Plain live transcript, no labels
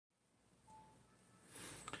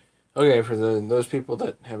Okay, for those people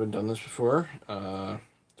that haven't done this before,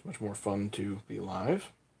 it's much more fun to be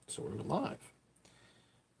live. So we're live.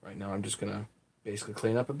 Right now I'm just gonna basically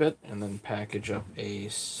clean up a bit and then package up a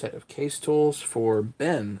set of case tools for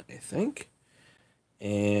Ben, I think.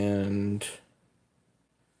 And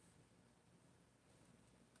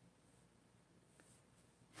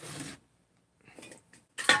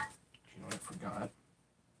you know what I forgot?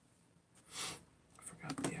 I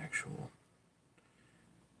forgot the actual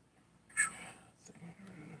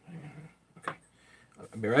thing. Okay.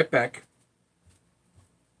 I'll be right back.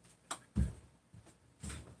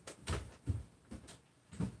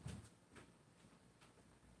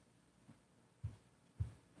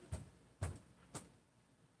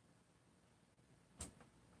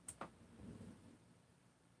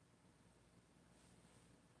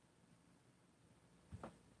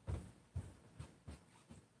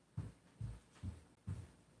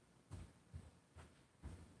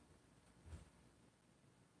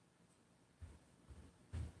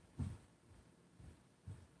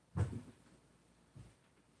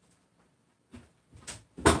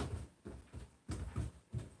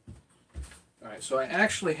 All right, so I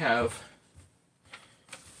actually have.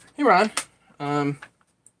 Hey, Ron. Make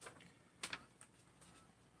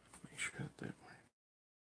sure that.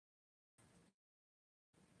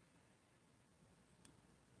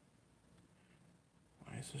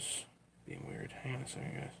 Why is this being weird? Hang on a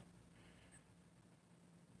second, guys.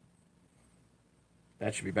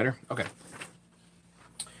 That should be better. Okay.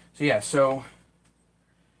 So yeah, so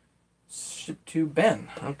shipped to Ben.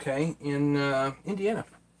 Okay, in Indiana.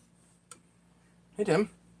 Hey, Tim.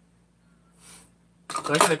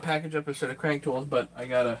 So I gotta package up a set of crank tools, but I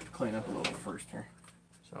gotta clean up a little first here.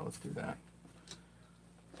 So let's do that.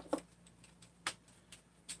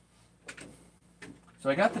 So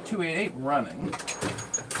I got the 288 running.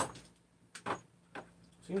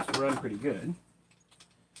 Seems to run pretty good.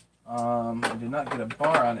 I did not get a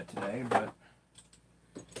bar on it today, but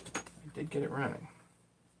I did get it running.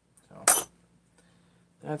 So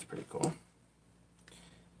that's pretty cool.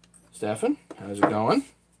 Stefan, how's it going?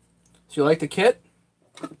 So you like the kit?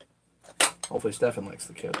 Hopefully Stefan likes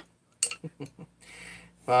the kit.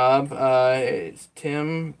 Bob, it's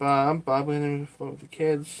Tim, Bob with the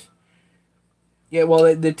kids. Yeah,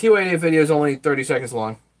 well, the 288 video is only 30 seconds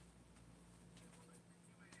long.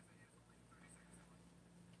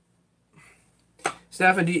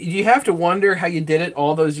 Stefan, do you have to wonder how you did it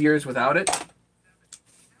all those years without it?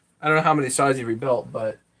 I don't know how many saws you rebuilt,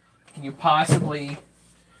 but can you possibly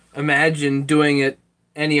imagine doing it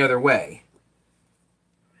any other way?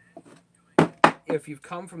 If you've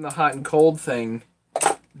come from the hot and cold thing,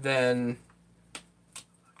 then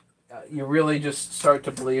you really just start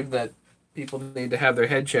to believe that people need to have their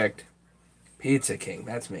head checked. Pizza King,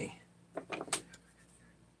 that's me.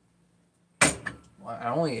 Well, I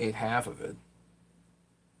only ate half of it.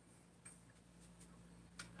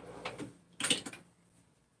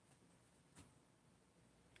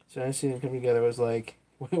 So I see them come together. I was like,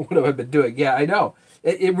 what have I been doing? Yeah, I know.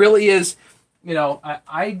 It really is. You know,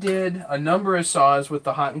 I did a number of saws with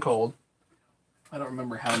the hot and cold. I don't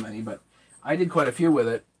remember how many, but I did quite a few with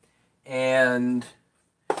it. And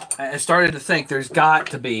I started to think there's got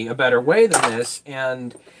to be a better way than this.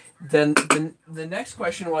 And then the next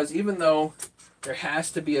question was, even though there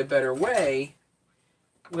has to be a better way,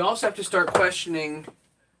 we also have to start questioning,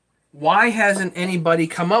 why hasn't anybody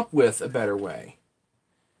come up with a better way?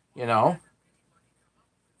 You know?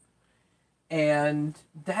 And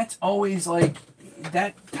that's always like,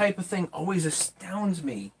 that type of thing always astounds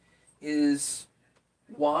me, is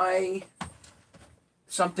why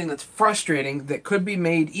something that's frustrating, that could be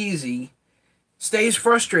made easy, stays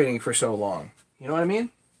frustrating for so long. You know what I mean?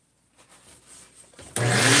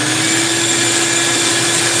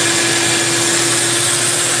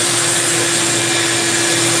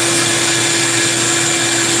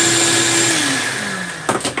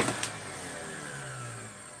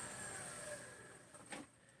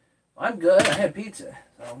 I'm good. I had pizza,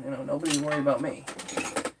 so, you know, nobody worry about me.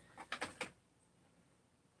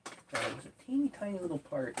 It was a teeny tiny little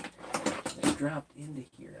part that dropped into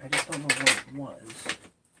here. I just don't know what it was.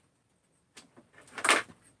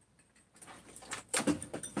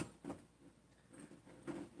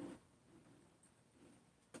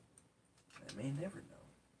 I may never know.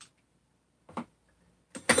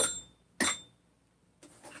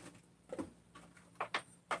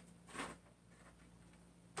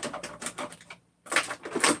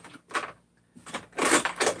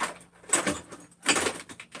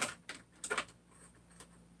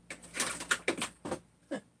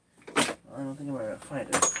 I don't think I'm going to find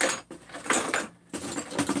it.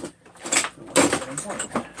 For what I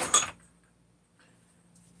want.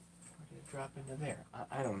 up into there?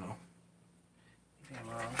 I don't know. Maybe I'm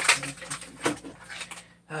wrong.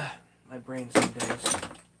 My brain some days.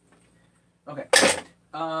 Okay.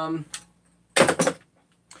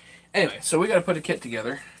 Anyway, so we got to put a kit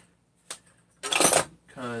together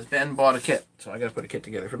because Ben bought a kit, so I got to put a kit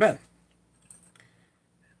together for Ben.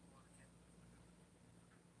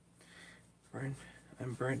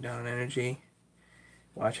 I'm burnt down on energy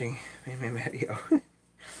watching Mario.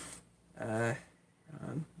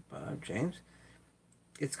 Bob James.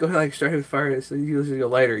 It's going like starting with fire, so you use a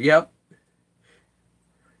lighter. Yep.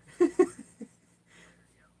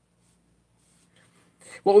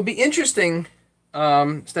 What would be interesting,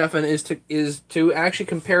 Stefan, is to actually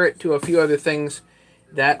compare it to a few other things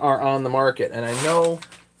that are on the market. And I know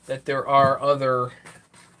that there are other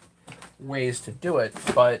ways to do it,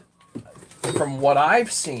 but from what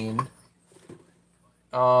I've seen,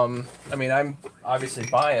 I mean, I'm obviously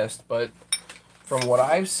biased, but from what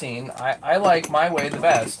I've seen, I like my way the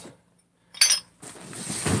best.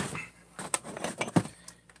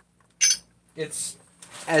 It's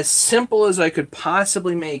as simple as I could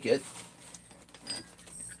possibly make it,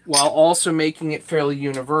 while also making it fairly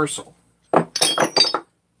universal.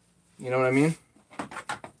 You know what I mean?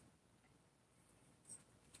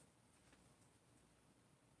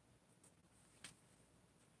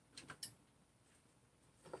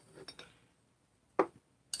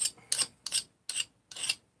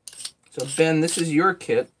 So Ben, this is your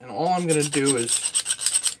kit, and all I'm going to do is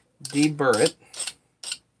deburr it.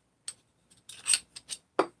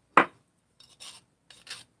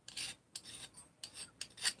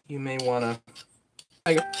 You may want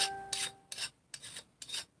to...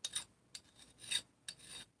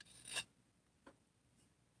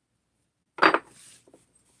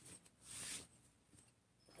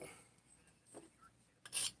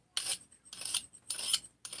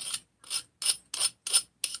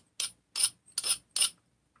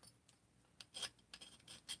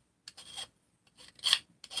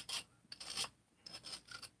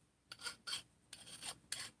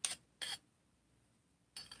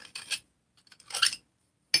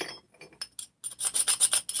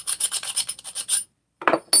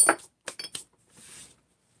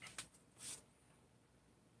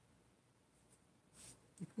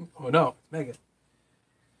 Oh no, Megan.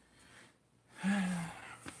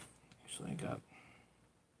 Actually, I got...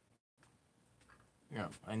 Yeah,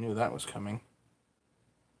 I knew that was coming.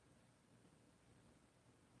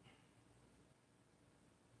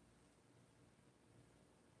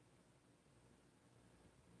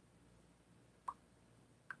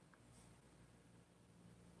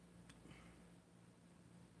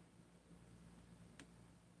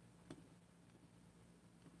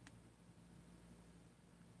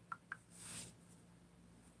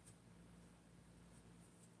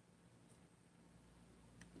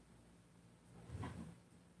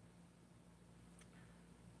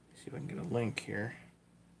 See if I can get a link here.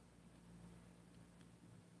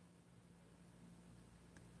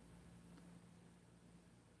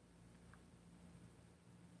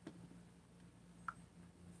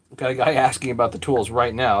 Got a guy asking about the tools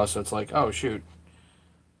right now, so it's like, oh shoot.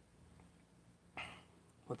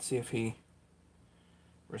 Let's see if he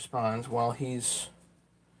responds while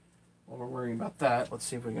we're worrying about that. Let's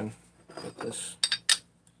see if we can get this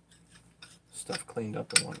stuff cleaned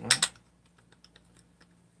up and whatnot.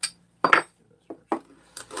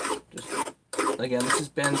 Just, again, this is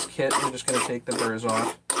Ben's kit. We're just going to take the burrs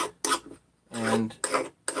off. And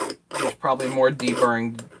there's probably more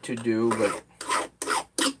deburring to do, but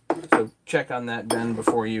so check on that, Ben,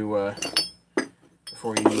 before you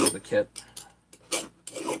use the kit.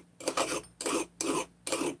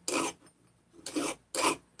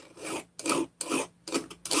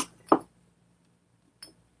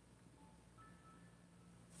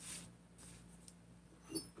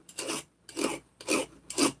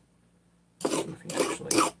 If he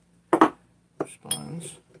actually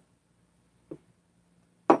responds.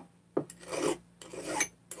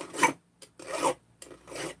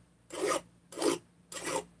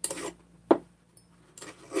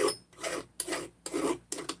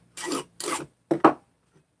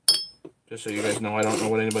 Just so you guys know, I don't know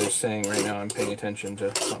what anybody's saying right now. I'm paying attention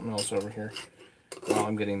to something else over here while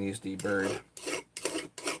I'm getting these deburred.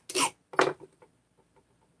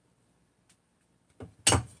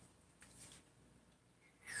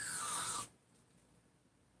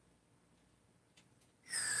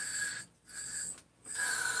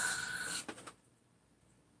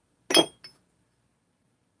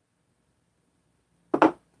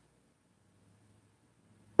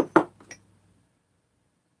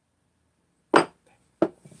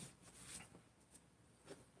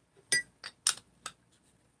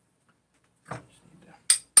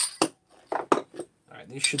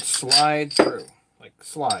 these should slide through. Like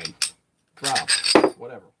slide, drop,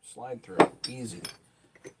 whatever. Slide through. Easy.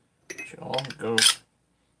 Should all go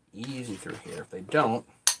easy through here. If they don't,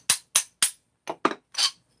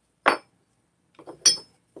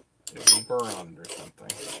 there's a burr on it or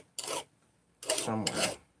something.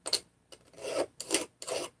 Somewhere.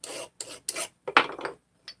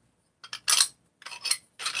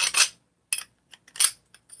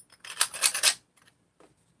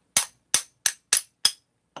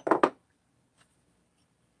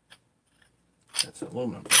 That's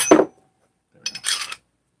aluminum. There we go.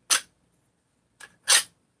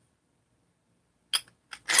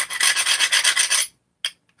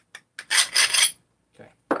 Okay.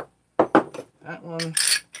 That one.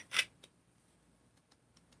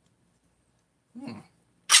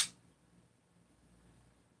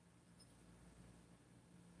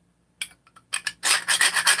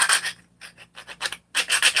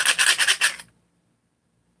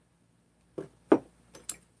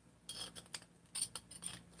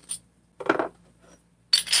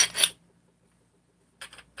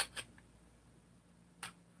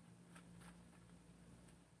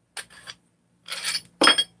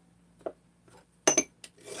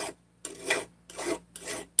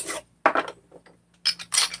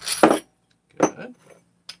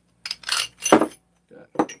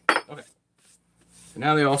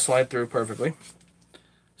 Now they all slide through perfectly.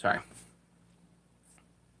 Sorry.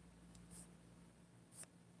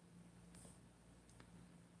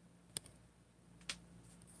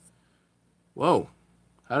 Whoa.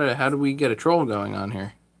 How did we get a troll going on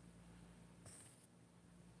here?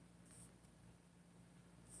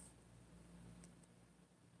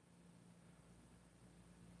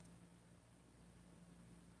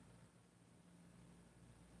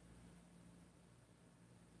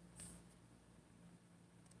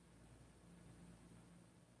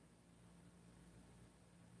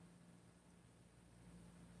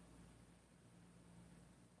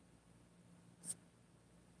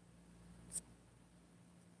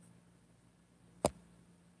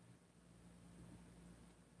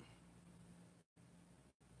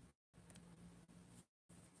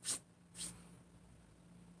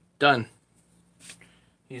 Done.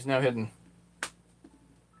 He's now hidden.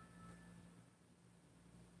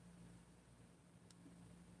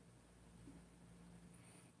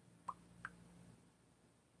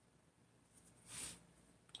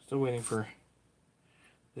 Still waiting for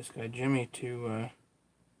this guy Jimmy to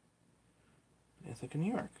Ithaca,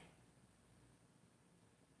 New York,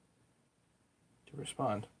 to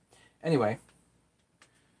respond. Anyway.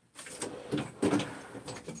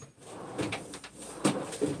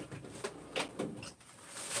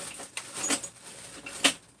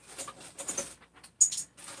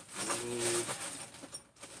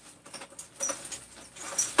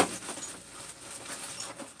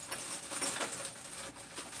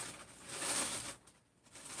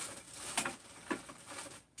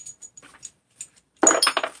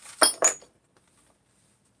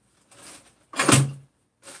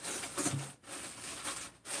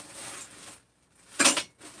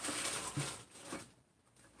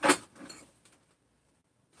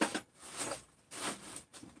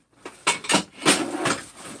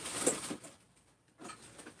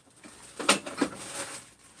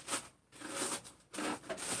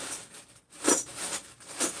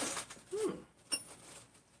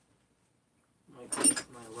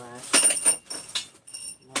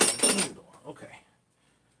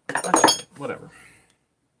 Whatever.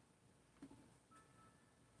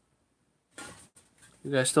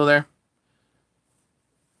 You guys still there?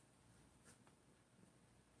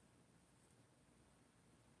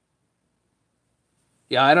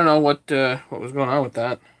 Yeah, I don't know what was going on with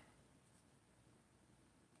that.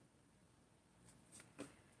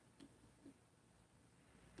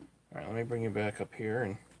 All right, let me bring you back up here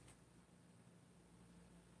and.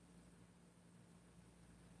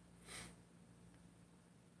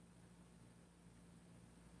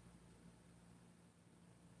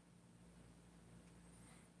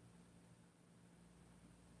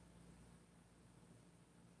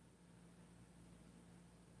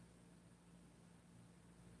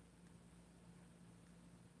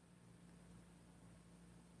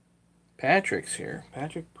 Patrick's here.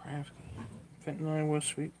 Patrick Pravsky. Fenton, Iowa,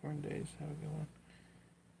 Sweet Corn Days. Have a good one.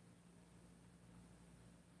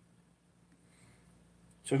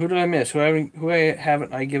 So who did I miss? Who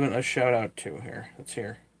haven't I given a shout out to here? Let's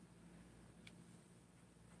hear.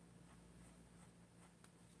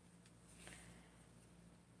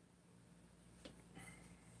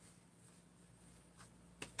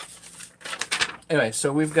 Anyway,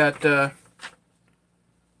 so we've got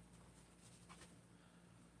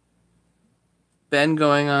bend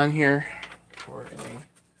going on here for a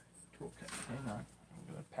toolkit. Hang on,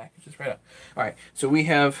 I'm going to package this right up. All right, so we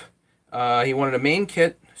have, he wanted a main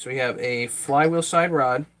kit, so we have a flywheel side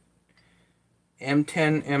rod,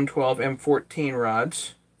 M10, M12, M14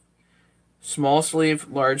 rods, small sleeve,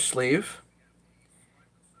 large sleeve,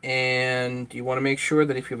 and you want to make sure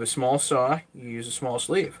that if you have a small saw, you use a small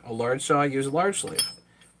sleeve. A large saw, use a large sleeve.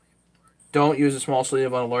 Don't use a small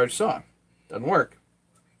sleeve on a large saw. Doesn't work.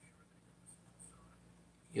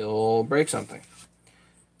 You'll break something.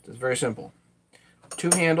 It's very simple.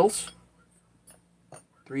 2 handles.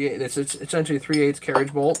 It's essentially 3/8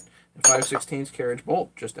 carriage bolt and 5/16 carriage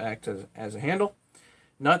bolt. Just act as a handle.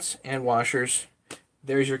 Nuts and washers.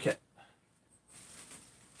 There's your kit.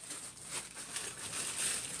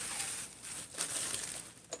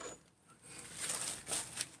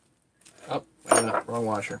 Oh, wrong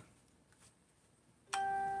washer.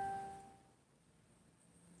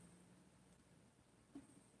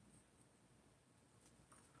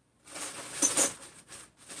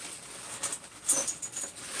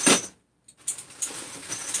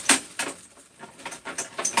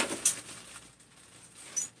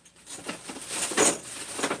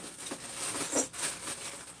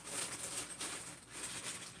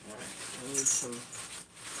 Some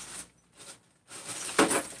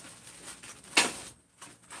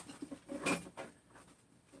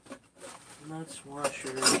nuts,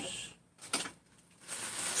 washers,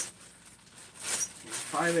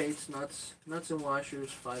 5/8 nuts and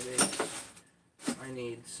washers, 5/8. I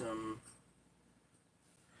need some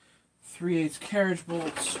 3/8 carriage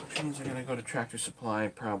bolts, which means I'm gonna go to Tractor Supply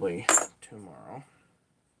probably tomorrow.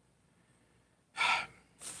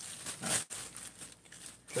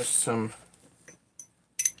 Just some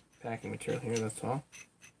packing material here, that's all.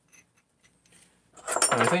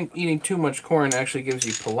 And I think eating too much corn actually gives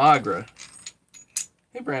you pellagra.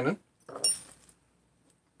 Hey, Brandon.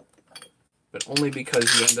 But only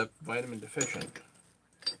because you end up vitamin deficient.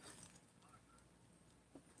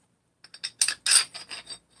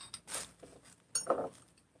 I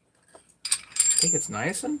think it's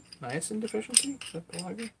niacin? Niacin deficiency? Is that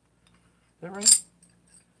pellagra? Is that right?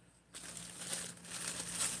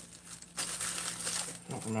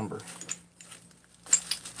 I don't remember.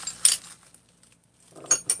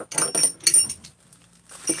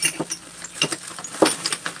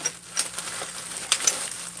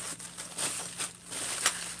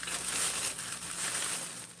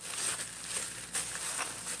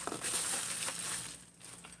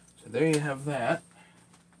 So there you have that.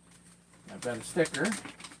 I've got a sticker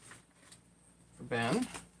for Ben.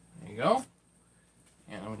 There you go.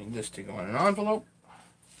 And I need this to go in an envelope.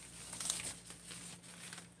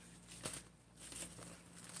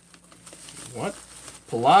 What?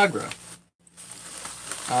 Pellagra.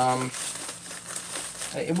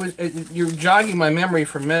 You're jogging my memory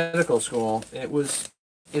from medical school.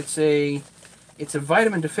 It's a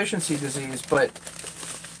vitamin deficiency disease, but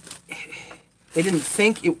they didn't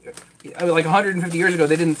think it, like 150 years ago,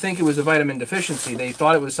 they didn't think it was a vitamin deficiency. They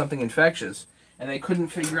thought it was something infectious, and they couldn't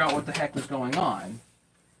figure out what the heck was going on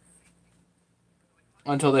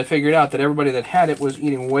until they figured out that everybody that had it was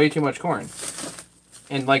eating way too much corn.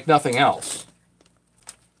 And like nothing else.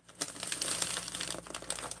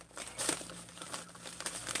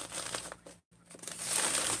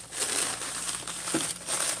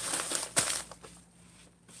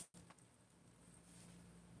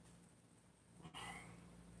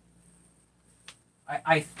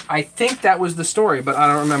 I think that was the story, but I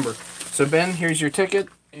don't remember. So Ben, here's your ticket,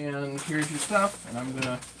 and here's your stuff, and I'm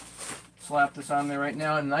gonna slap this on there right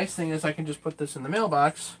now. And the nice thing is I can just put this in the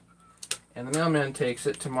mailbox, and the mailman takes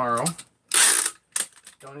it tomorrow.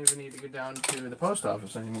 Don't even need to go down to the post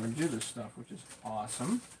office anymore to do this stuff, which is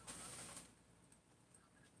awesome.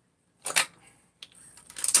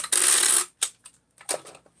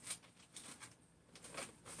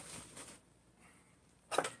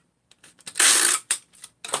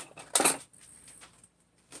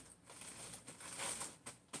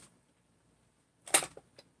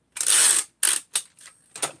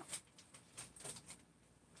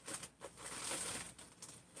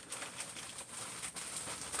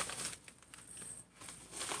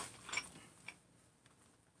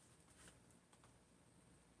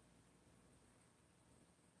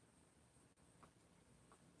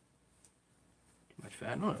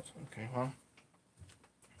 Fat noise. Okay, well.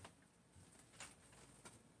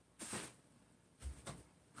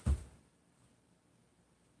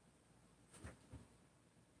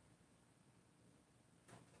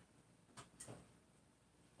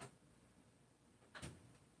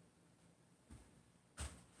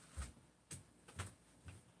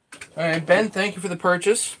 All right, Ben, thank you for the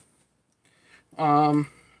purchase. The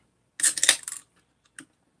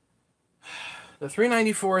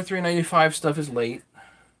 394, 395 stuff is late,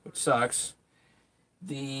 which sucks.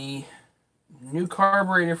 The new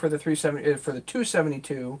carburetor for the 370 for the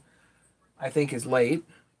 272, I think, is late.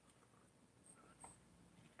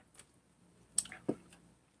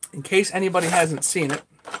 In case anybody hasn't seen it,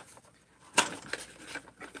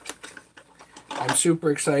 I'm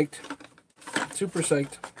super psyched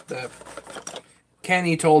that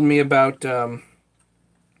Kenny told me about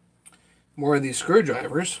more of these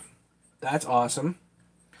screwdrivers. That's awesome.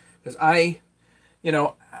 Because I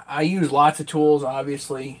use lots of tools,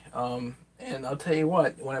 obviously. And I'll tell you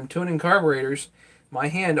what, when I'm tuning carburetors, my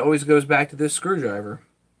hand always goes back to this screwdriver.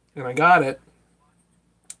 And I got it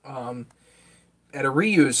at a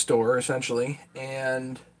reuse store, essentially.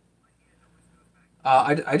 And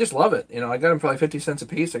I just love it. I got them for like 50 cents a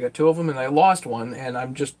piece. I got two of them, and I lost one. And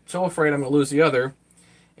I'm just so afraid I'm going to lose the other.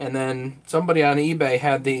 And then somebody on eBay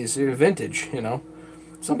had these. They're vintage,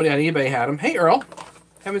 Somebody on eBay had them. Hey, Earl.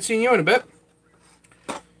 Haven't seen you in a bit.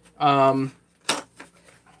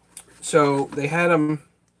 So they had them,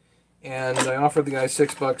 and I offered the guy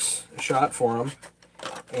 $6 a shot for them,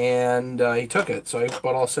 and he took it. So I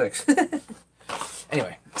bought all 6.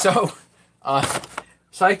 Anyway, so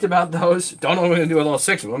psyched about those. Don't know what I'm going to do with all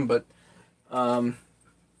 6 of them, but I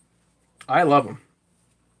love them.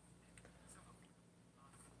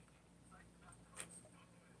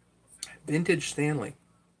 Vintage Stanley.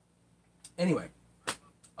 Anyway,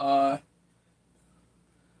 yeah,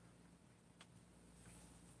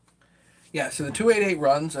 so the 288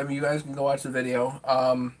 runs. I mean, you guys can go watch the video.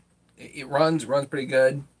 It runs pretty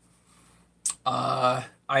good. I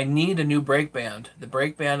need a new brake band. The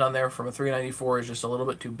brake band on there from a 394 is just a little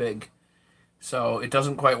bit too big, so it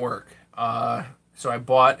doesn't quite work. So I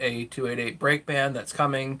bought a 288 brake band that's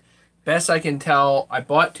coming. Best I can tell, I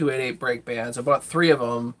bought 288 brake bands. I bought 3 of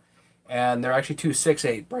them, and they're actually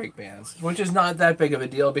 268 brake bands, which is not that big of a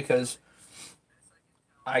deal because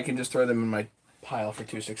I can just throw them in my pile for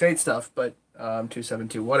 268 stuff, but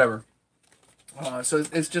 272, whatever. So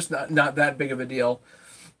it's just not that big of a deal.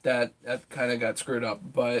 That kind of got screwed up,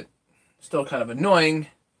 but still kind of annoying.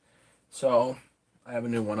 So I have a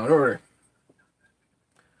new one on order.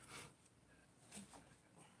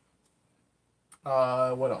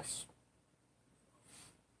 What else?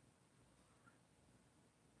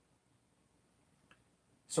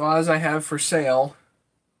 So as I have for sale,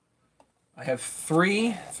 I have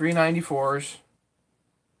 3 394s,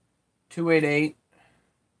 288.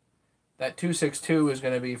 That 262 is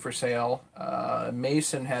going to be for sale.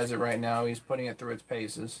 Mason has it right now. He's putting it through its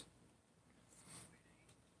paces.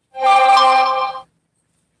 I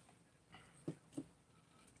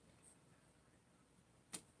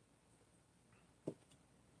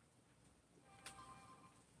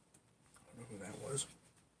don't know who that was.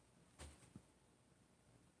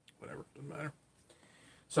 Whatever, doesn't matter.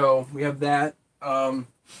 So we have that.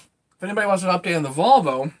 If anybody wants an update on the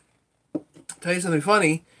Volvo, I'll tell you something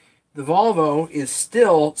funny. The Volvo is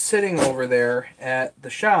still sitting over there at the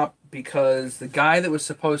shop because the guy that was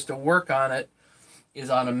supposed to work on it is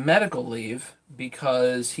on a medical leave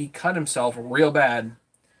because he cut himself real bad.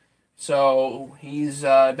 So he's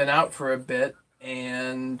been out for a bit,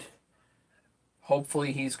 and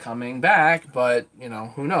hopefully he's coming back, but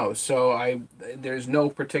who knows. So there's no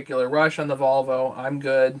particular rush on the Volvo. I'm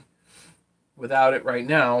good without it right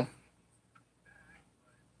now.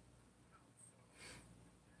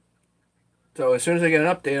 So as soon as I get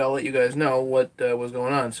an update, I'll let you guys know what was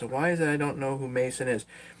going on. So why is it I don't know who Mason is?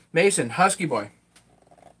 Mason, Husky Boy.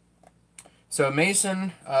 So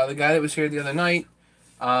Mason, the guy that was here the other night,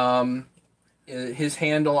 his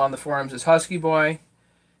handle on the forums is Husky Boy,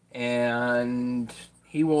 and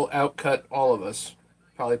he will outcut all of us,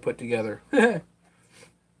 probably put together.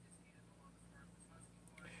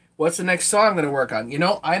 What's the next song I'm going to work on?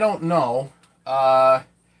 I don't know.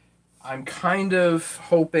 I'm kind of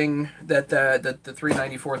hoping that the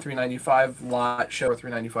 394, 395 lot show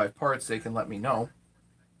 395 parts, they can let me know.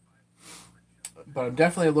 But I'm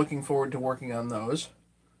definitely looking forward to working on those.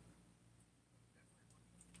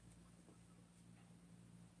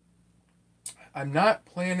 I'm not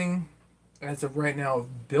planning, as of right now,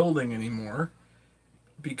 of building anymore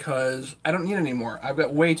because I don't need any more. I've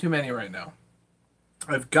got way too many right now.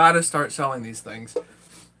 I've got to start selling these things.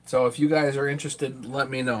 So if you guys are interested, let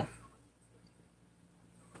me know.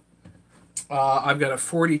 I've got a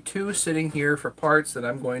 42 sitting here for parts that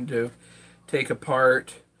I'm going to take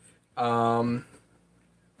apart.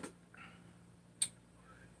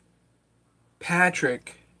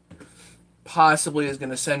 Patrick possibly is going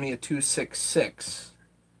to send me a 266.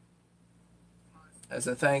 as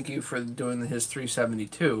a thank you for doing his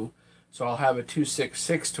 372. So I'll have a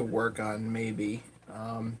 266 to work on maybe.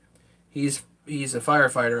 He's a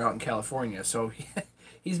firefighter out in California, so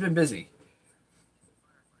he's been busy.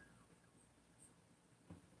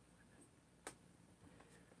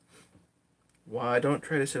 Why don't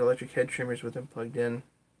try to set electric head trimmers with them plugged in.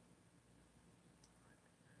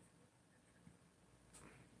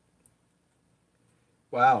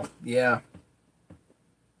 Wow, yeah.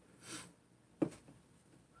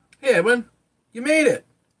 Hey, Edwin, you made it.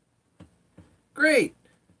 Great.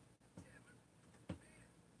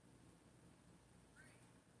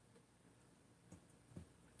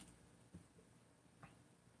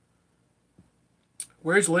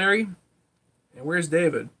 Where's Larry? And where's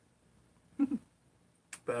David?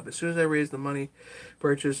 Bob, as soon as I raise the money,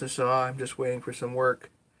 purchase a saw. I'm just waiting for some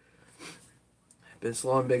work. Been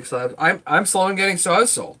slow on big slabs. I'm slow on getting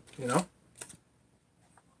saws sold. You know.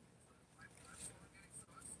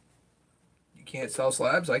 You can't sell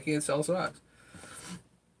slabs. I can't sell saws.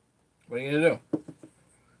 What are you gonna do?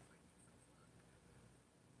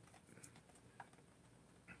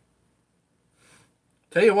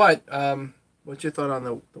 Tell you what. What's your thought on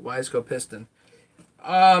the Wiseco piston?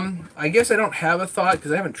 I guess I don't have a thought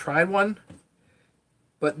because I haven't tried one.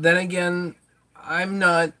 But then again, I'm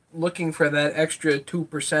not looking for that extra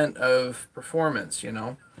 2% of performance, you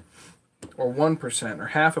know, or 1% or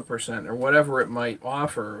half a percent or whatever it might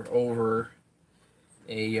offer over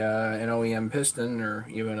a an OEM piston or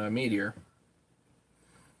even a Meteor.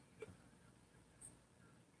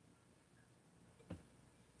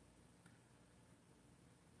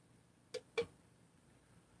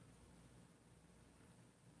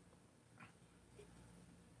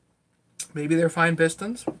 Maybe they're fine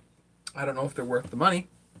pistons. I don't know if they're worth the money.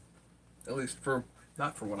 At least for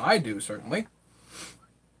not for what I do, certainly.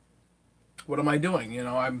 What am I doing? You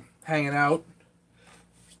know, I'm hanging out,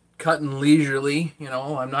 cutting leisurely. You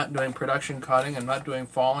know, I'm not doing production cutting. I'm not doing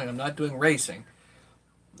falling. I'm not doing racing.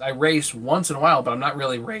 I race once in a while, but I'm not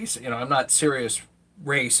really racing. You know, I'm not serious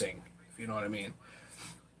racing, if you know what I mean.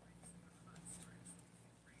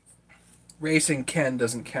 Racing Ken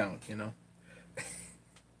doesn't count, you know.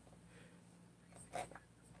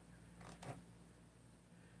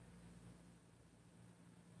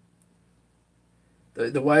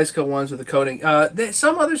 The Wiseco ones with the coating.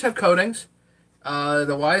 Some others have coatings.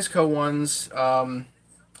 The Wiseco ones,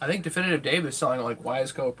 I think Definitive Dave is selling like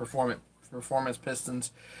Wiseco performance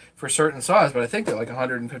pistons for certain saws, but I think they're like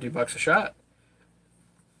 $150 a shot.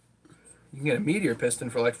 You can get a Meteor piston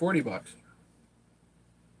for like $40.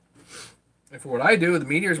 And for what I do, the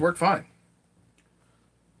Meteors work fine.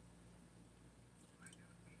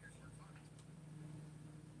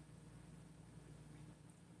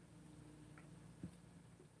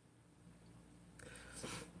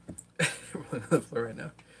 We're on the floor right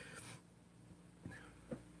now.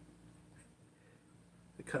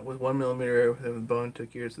 The cut was 1 millimeter with a bone.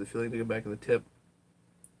 Took years for the feeling to go back in the tip.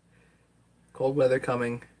 Cold weather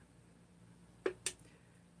coming.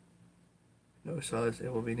 No saws.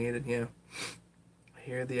 It will be needed. Yeah.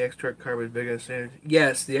 Here, the X-Torque carb is bigger than standard.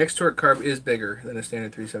 Yes, the X-Torque carb is bigger than a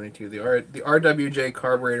standard 372. The RWJ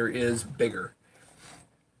carburetor is bigger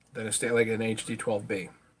than a like an HD12B.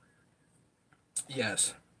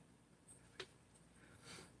 Yes.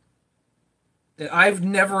 I've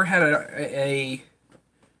never had a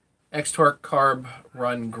X-Torque carb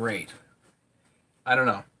run great. I don't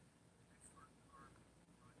know.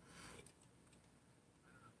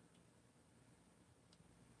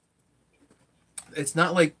 It's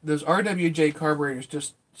not like those RWJ carburetors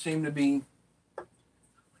just seem to be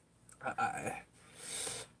uh,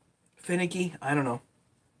 finicky. I don't know.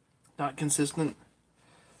 Not consistent.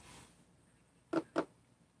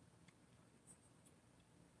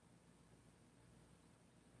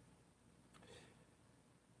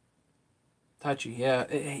 Touchy, yeah.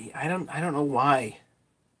 I don't know why,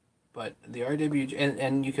 but the RWJ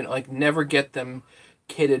and you can like never get them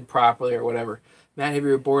kitted properly or whatever. Matt, have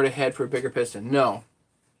you bored ahead for a bigger piston? No.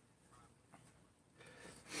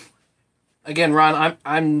 Again, Ron,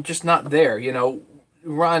 I'm just not there. You know,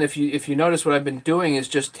 Ron, if you notice, what I've been doing is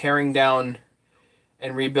just tearing down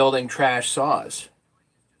and rebuilding trash saws.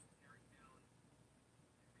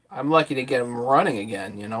 I'm lucky to get them running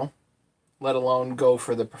again. You know, let alone go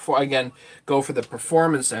for the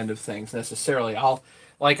performance end of things necessarily.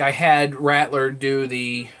 Like I had Rattler do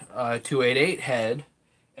the 288 head,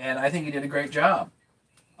 and I think he did a great job.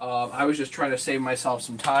 I was just trying to save myself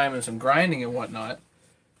some time and some grinding and whatnot.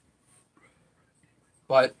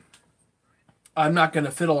 But I'm not going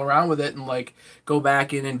to fiddle around with it and go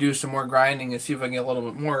back in and do some more grinding and see if I can get a little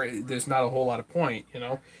bit more. There's not a whole lot of point, you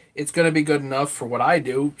know. it's going to be good enough for what I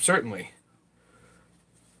do, certainly.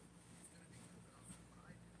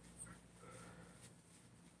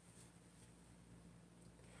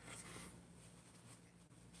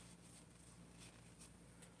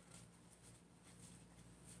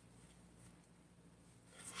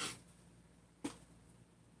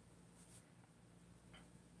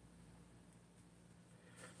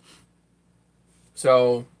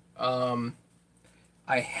 So,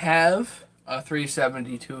 I have a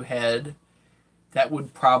 372 head that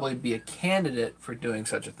would probably be a candidate for doing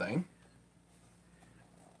such a thing.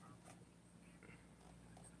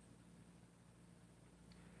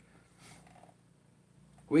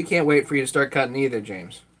 We can't wait for you to start cutting either,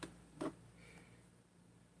 James.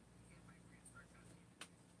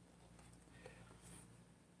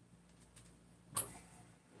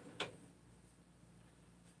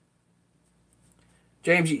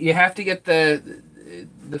 James, you have to get the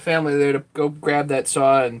family there to go grab that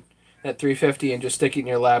saw and that 350 and just stick it in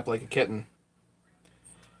your lap like a kitten.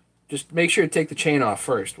 Just make sure to take the chain off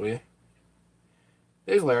first, will you?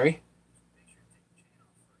 There's Larry.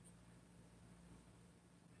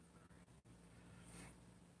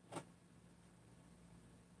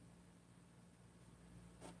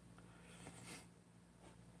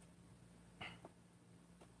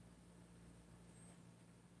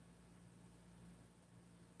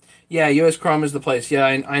 Yeah, US Chrome is the place. Yeah,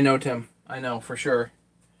 I know, Tim. I know for sure.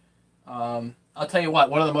 I'll tell you what.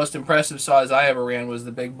 One of the most impressive saws I ever ran was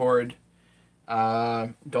the big board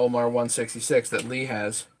Dolmar 166 that Lee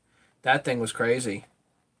has. That thing was crazy.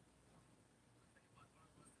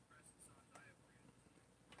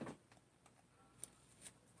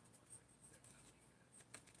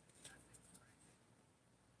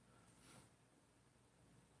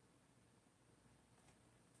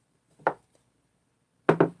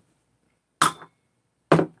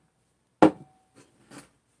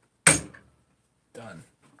 Done.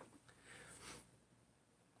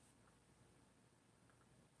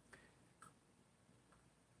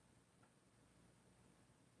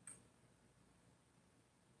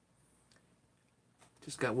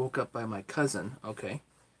 Just got woke up by my cousin. Okay.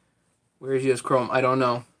 Where is US Chrome? I don't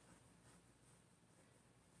know.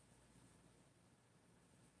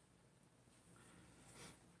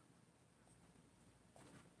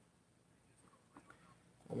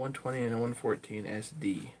 A 120 and a 114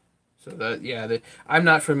 SD. So that, yeah, I'm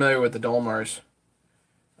not familiar with the Dolmars.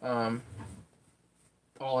 Um,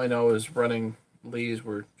 all I know is running Lees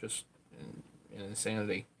were just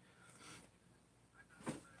insanity.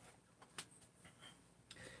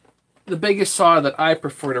 The biggest saw that I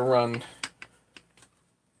prefer to run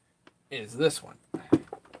is this one.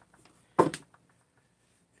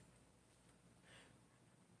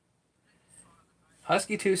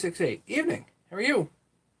 Husky 268. Evening. How are you?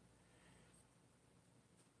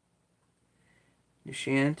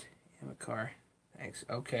 Nishant Amakar. Thanks.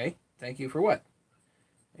 Okay. Thank you for what?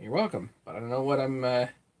 You're welcome. But I don't know what I'm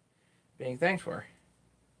being thanked for.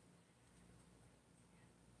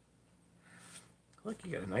 Look,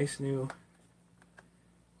 you got a nice new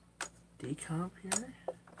decomp here.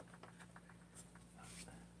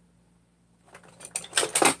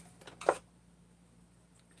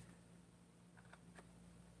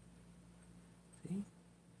 See?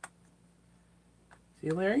 See,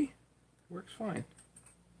 Larry? Works fine.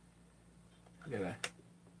 We got a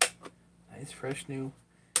nice, fresh new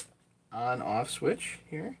on-off switch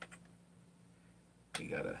here. We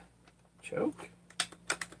got a choke.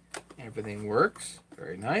 Everything works.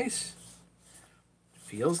 Very nice.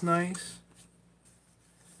 Feels nice.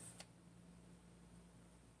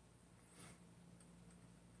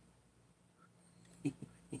 Hang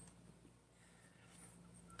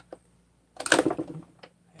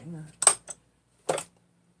on.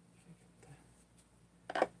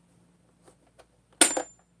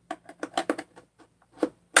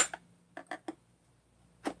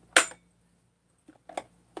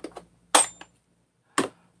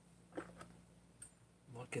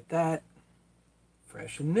 Look at that.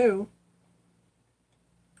 Fresh and new.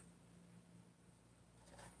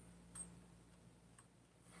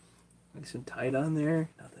 Nice and tight on there.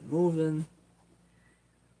 Nothing moving.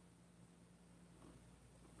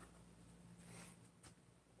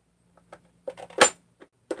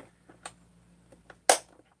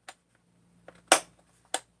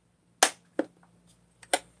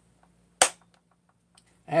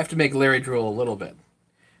 I have to make Larry drool a little bit.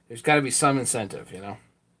 There's got to be some incentive, you know?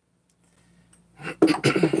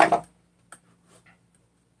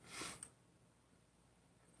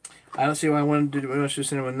 I don't see why I wanted to do much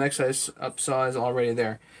just when the next size up saw is already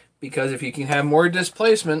there. Because if you can have more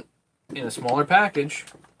displacement in a smaller package,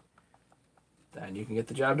 then you can get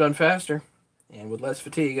the job done faster and with less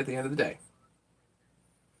fatigue at the end of the day.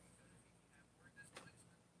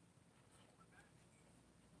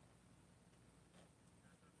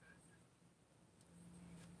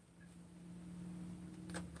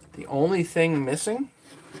 The only thing missing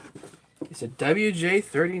is a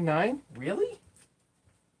WJ39. Really?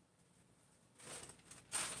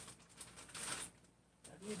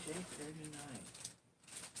 WJ39.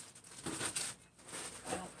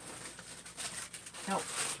 Now,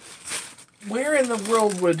 where in the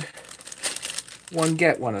world would one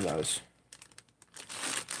get one of those?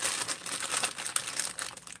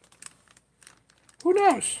 Who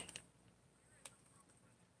knows?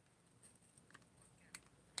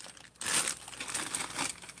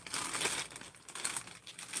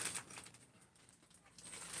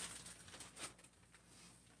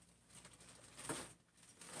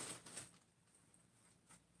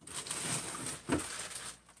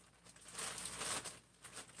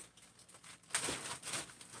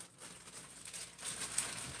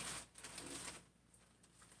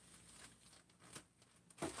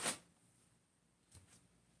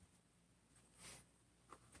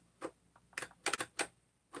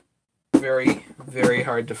 Very, very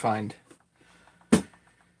hard to find,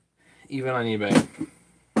 even on eBay.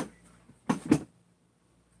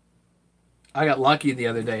 I got lucky the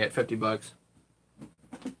other day at $50,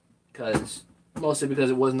 mostly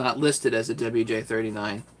because it was not listed as a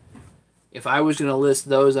WJ39. If I was going to list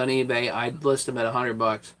those on eBay, I'd list them at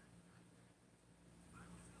 $100.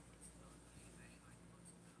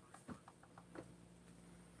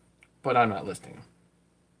 But I'm not listing them.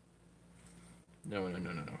 No, no,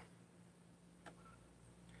 no, no, no.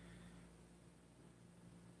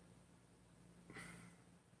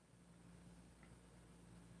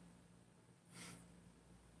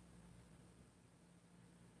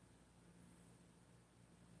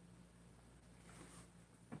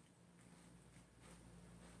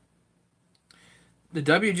 The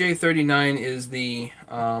WJ39 is the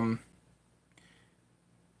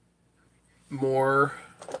more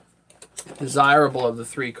desirable of the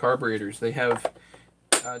three carburetors. They have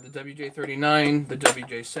the WJ39, the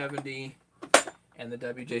WJ70, and the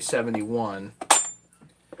WJ71.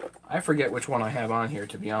 I forget which one I have on here,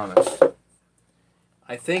 to be honest.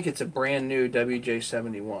 I think it's a brand new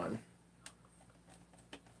WJ71.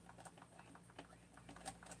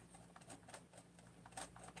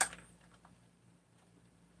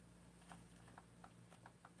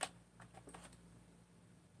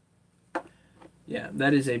 Yeah,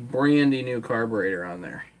 that is a brandy new carburetor on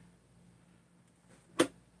there.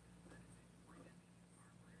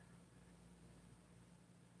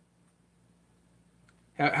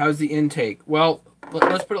 How's the intake? Well,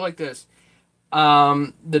 let's put it like this.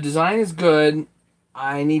 The design is good.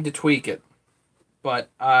 I need to tweak it. But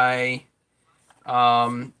Eric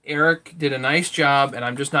did a nice job, and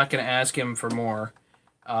I'm just not going to ask him for more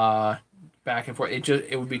back and forth.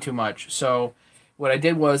 It would be too much. So what I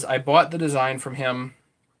did was I bought the design from him.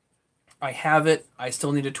 I have it. I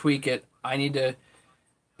still need to tweak it. I need to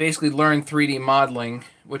basically learn 3D modeling,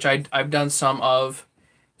 which I've done some of,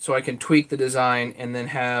 so I can tweak the design and then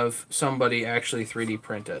have somebody actually 3D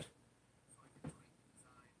print it.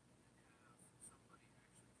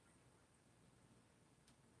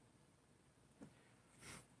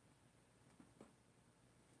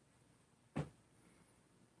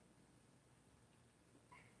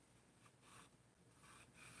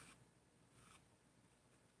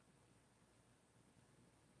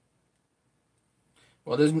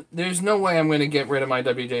 Well, there's no way I'm going to get rid of my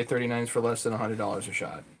WJ39s for less than $100 a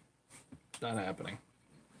shot. It's not happening.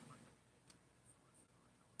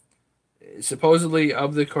 Supposedly,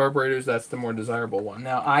 of the carburetors, that's the more desirable one.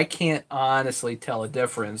 Now, I can't honestly tell a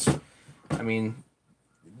difference. I mean,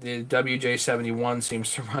 the WJ71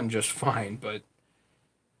 seems to run just fine, but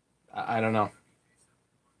I don't know.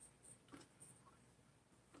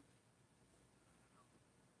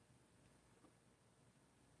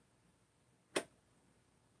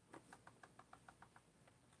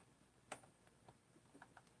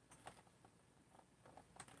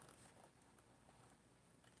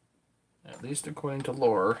 At least according to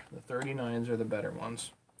lore, the 39s are the better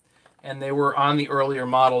ones. And they were on the earlier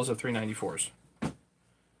models of 394s,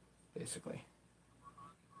 basically.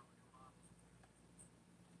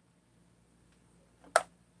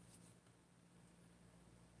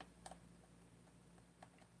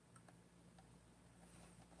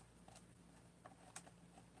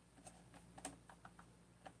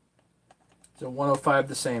 So 105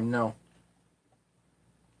 the same? No.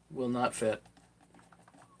 Will not fit.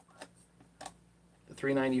 The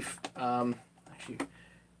 390, actually,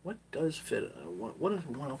 What does fit? What does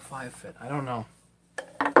 105 fit? I don't know.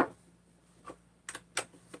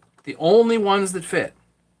 The only ones that fit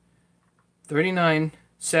 39,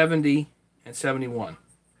 70, and 71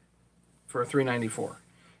 for a 394.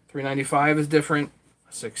 395 is different.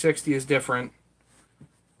 660 is different.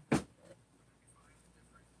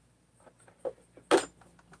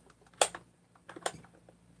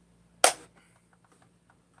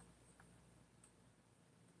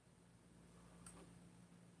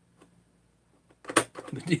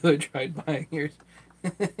 The dealer tried buying yours.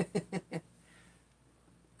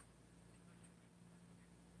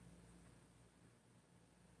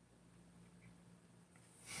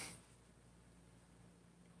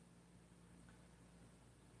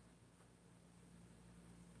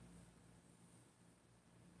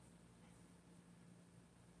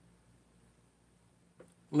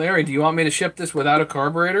 Larry, do you want me to ship this without a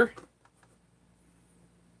carburetor?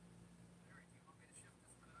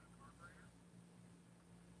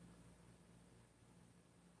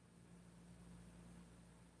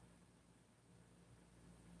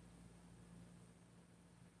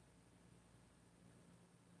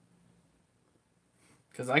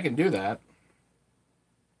 Because I can do that.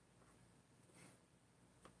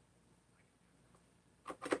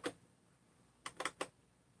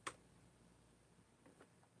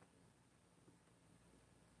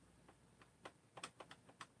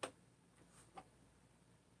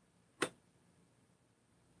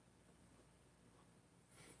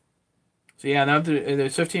 So yeah, now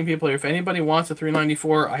there's 15 people here. If anybody wants a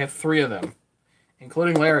 394, I have 3 of them,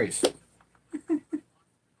 including Larry's.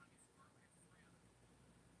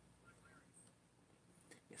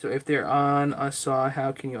 So if they're on a saw,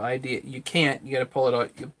 how can you ID it? You can't. You got to pull it out.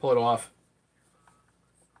 You pull it off.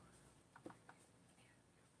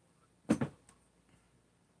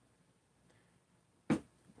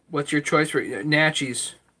 What's your choice for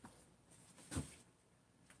Natchies?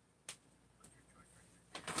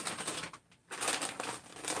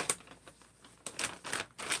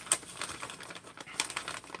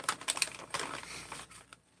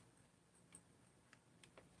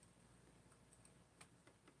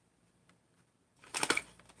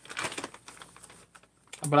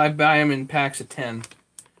 But I buy them in packs of 10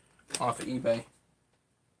 off of eBay.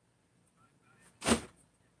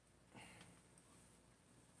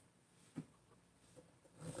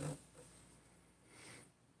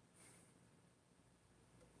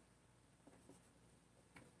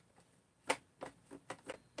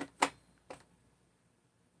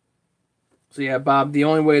 So yeah, Bob, the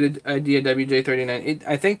only way to ID a WJ39,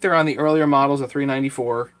 I think they're on the earlier models of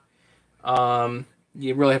 394.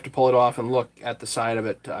 You really have to pull it off and look at the side of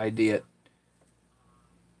it to ID it.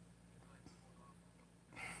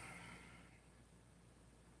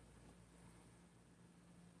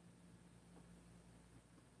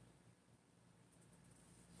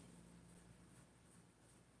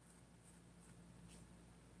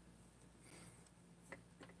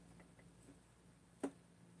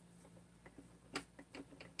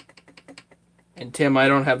 And Tim, I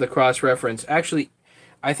don't have the cross reference. Actually,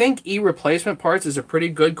 I think e-replacement parts is a pretty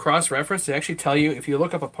good cross reference. They actually tell you, if you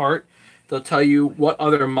look up a part, they'll tell you what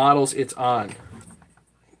other models it's on,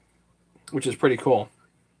 which is pretty cool.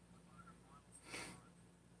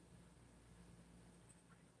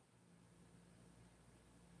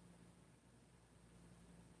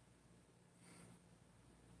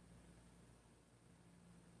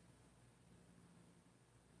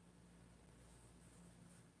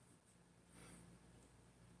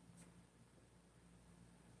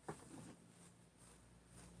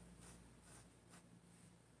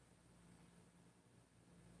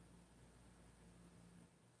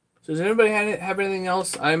 So does anybody have anything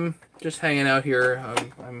else? I'm just hanging out here.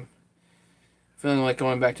 I'm feeling like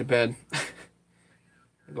going back to bed.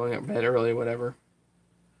 Going up bed early, whatever.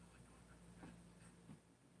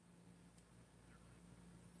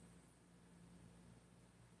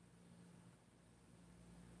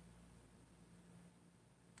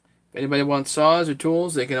 If anybody wants saws or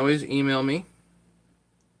tools, they can always email me.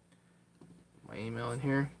 My email in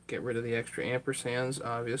here. Get rid of the extra ampersands,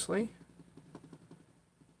 obviously.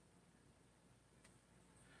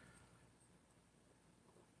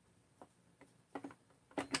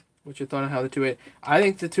 What's your thought on how the 288? I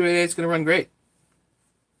think the 288 is going to run great.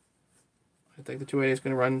 I think the 288 is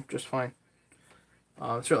going to run just fine.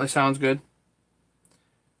 It certainly sounds good.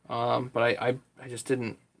 But I just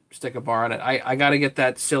didn't stick a bar on it. I got to get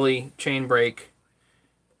that silly chain brake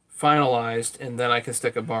finalized, and then I can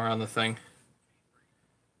stick a bar on the thing.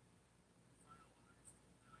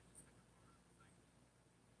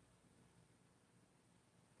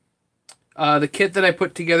 The kit that I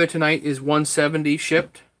put together tonight is 170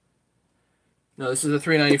 shipped. No, this is a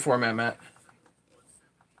 390 format, Matt.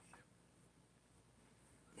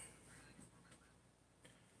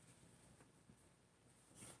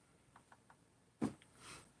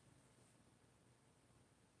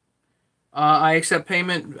 I accept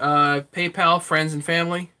payment, PayPal, friends and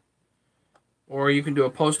family, or you can do a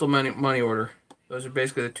postal money order. Those are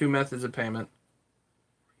basically the two methods of payment.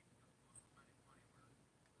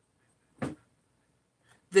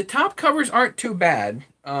 The top covers aren't too bad.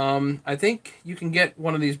 I think you can get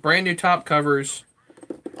one of these brand new top covers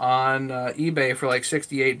on eBay for like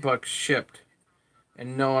 $68 shipped.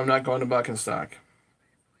 And no, I'm not going to Buckenstock.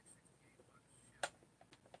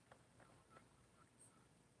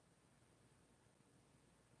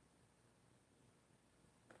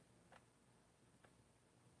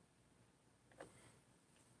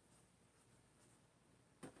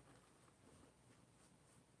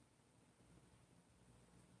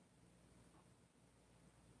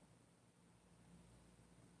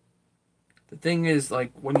 The thing is,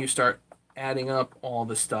 like, when you start adding up all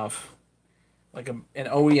the stuff, like an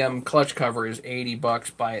OEM clutch cover is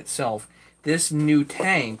 $80 by itself. This new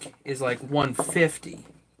tank is like 150.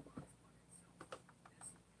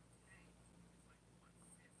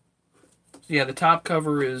 So yeah, the top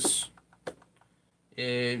cover is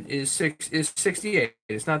 68.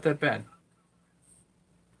 It's not that bad.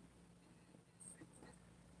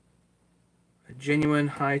 A genuine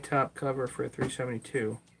high top cover for a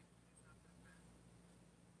 372.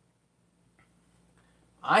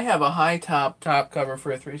 I have a high top cover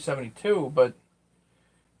for a 372, but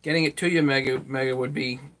getting it to you, Mega would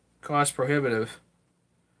be cost prohibitive.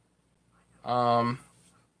 And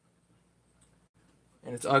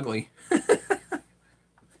it's ugly.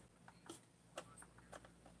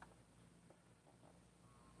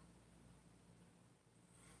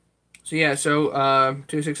 So yeah, so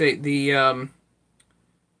 268.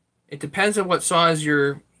 It depends on what saws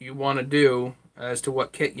you want to do as to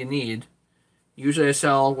what kit you need. Usually I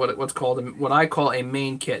sell what I call a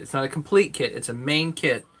main kit. It's not a complete kit, it's a main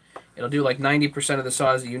kit. It'll do like 90% of the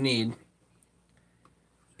saws that you need.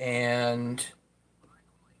 And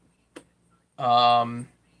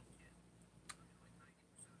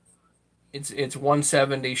it's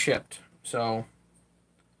 170 shipped. So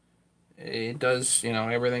it does,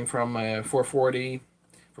 everything from a 440,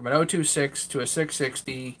 from an 026 to a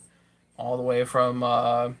 660, all the way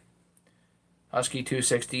from Husky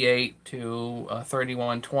 268 to a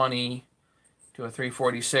 3120 to a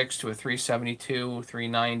 346 to a 372,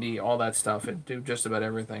 390, all that stuff. It do just about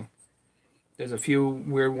everything. There's a few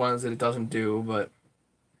weird ones that it doesn't do, but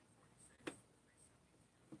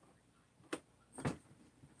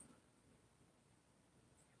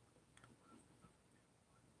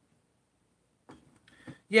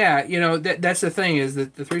yeah, that's the thing is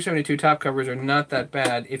that the 372 top covers are not that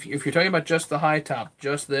bad. If you're talking about just the high top,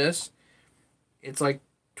 just this, it's like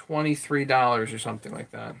 $23 or something like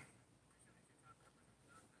that.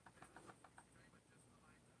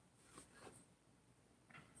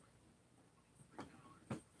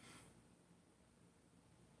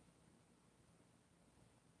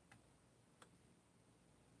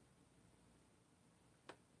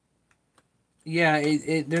 Yeah,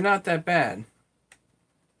 they're not that bad.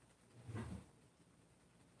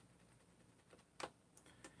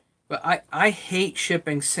 But I hate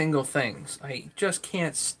shipping single things. I just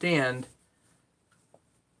can't stand.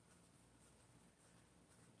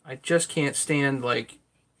 I just can't stand like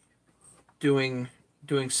doing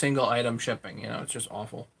single item shipping. It's just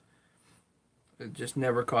awful. It's just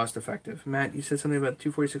never cost effective. Matt, you said something about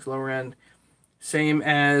 246 lower end, same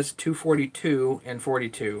as 242 and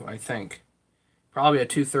 42, I think. Probably a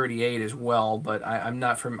 238 as well, but I'm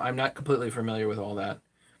not completely familiar with all that.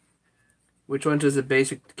 Which one does the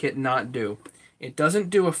basic kit not do? It doesn't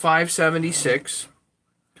do a 576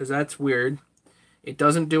 because that's weird. It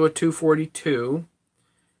doesn't do a 242.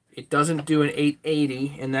 It doesn't do an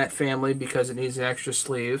 880 in that family because it needs an extra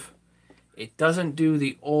sleeve. It doesn't do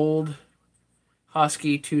the old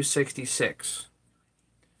Husky 266.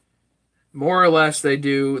 More or less, they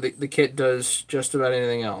do. The kit does just about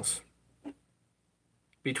anything else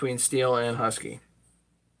between Steel and Husky.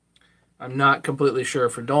 I'm not completely sure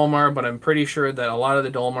for Dolmar, but I'm pretty sure that a lot of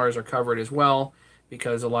the Dolmars are covered as well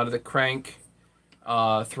because a lot of the crank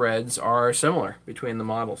threads are similar between the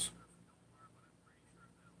models.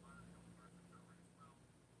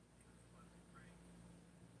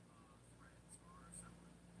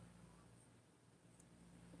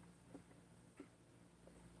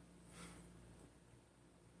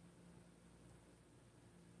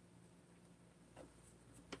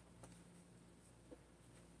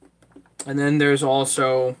 And then there's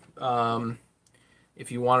also,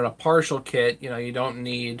 If you wanted a partial kit, you know, you don't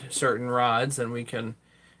need certain rods, then we can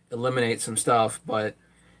eliminate some stuff. But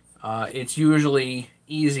it's usually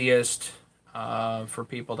easiest for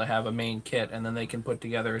people to have a main kit, and then they can put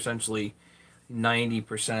together essentially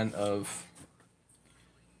 90% of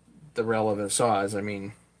the relevant saws. I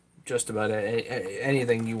mean, just about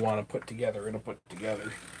anything you want to put together, it'll put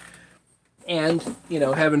together. And, you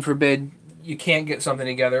know, heaven forbid you can't get something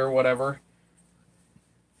together or whatever,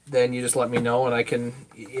 then you just let me know, and I can,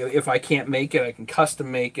 if I can't make it, I can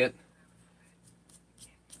custom make it.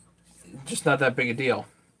 Just not that big a deal.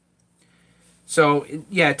 So,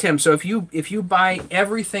 yeah, Tim, so if you buy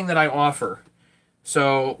everything that I offer,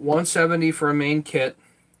 so 170 for a main kit,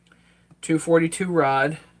 242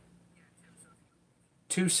 rod,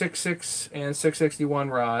 266 and 661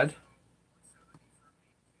 rod,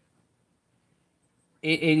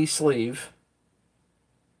 880 sleeve.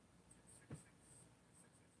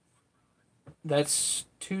 That's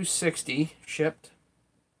 260 shipped.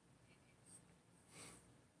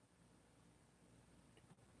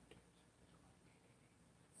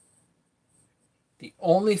 The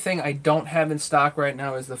only thing I don't have in stock right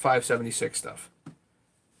now is the 576 stuff.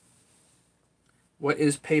 What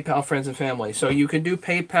is PayPal Friends and Family? So you can do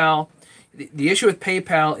PayPal. The issue with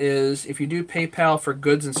PayPal is if you do PayPal for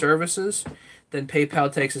goods and services, then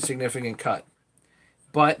PayPal takes a significant cut.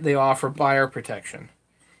 But they offer buyer protection.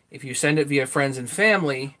 If you send it via Friends and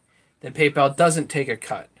Family, then PayPal doesn't take a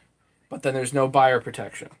cut. But then there's no buyer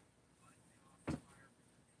protection.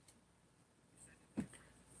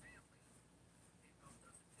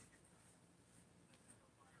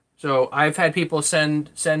 So I've had people send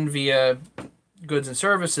via goods and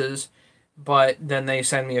services, but then they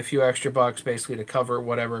send me a few extra bucks basically to cover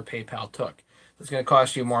whatever PayPal took. It's going to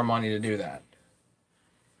cost you more money to do that.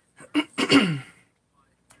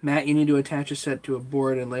 Matt, you need to attach a set to a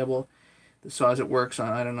board and label the saws it works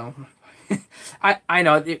on. I don't know. I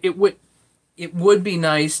know it would be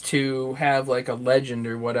nice to have like a legend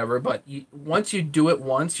or whatever, but once you do it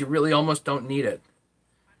once, you really almost don't need it.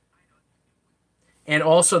 And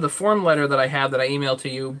also the form letter that I have that I emailed to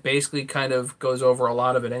you basically kind of goes over a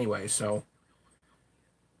lot of it anyway, so.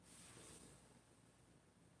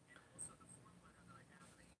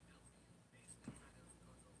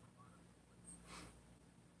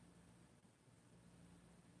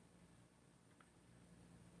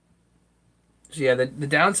 So yeah, the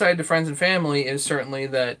downside to Friends and Family is certainly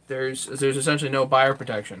that there's essentially no buyer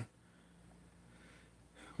protection.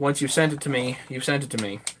 Once you've sent it to me, you've sent it to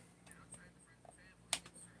me.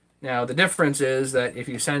 Now, the difference is that if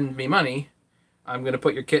you send me money, I'm going to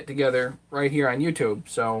put your kit together right here on YouTube,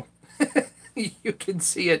 so you can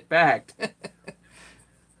see it backed.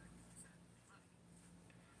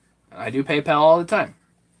 I do PayPal all the time.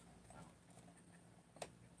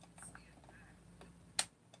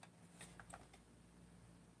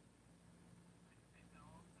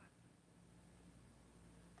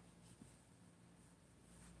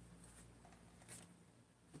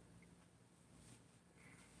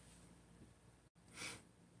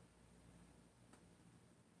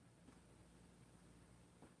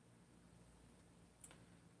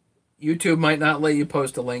 YouTube might not let you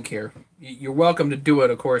post a link here. You're welcome to do it,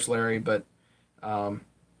 of course, Larry, but I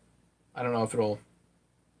don't know if it'll...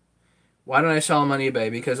 Why don't I sell them on eBay?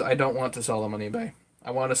 Because I don't want to sell them on eBay. I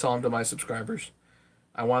want to sell them to my subscribers.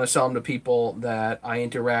 I want to sell them to people that I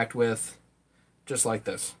interact with just like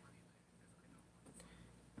this.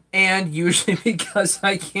 And usually because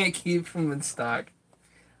I can't keep them in stock.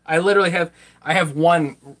 I literally have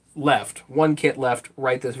one left, one kit left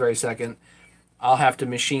right this very second. I'll have to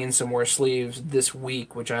machine some more sleeves this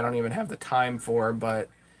week, which I don't even have the time for, but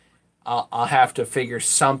I'll have to figure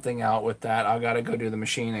something out with that. I've got to go do the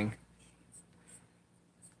machining.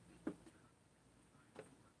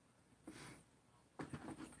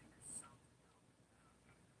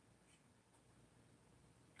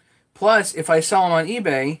 Plus, if I sell them on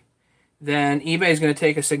eBay, then eBay is going to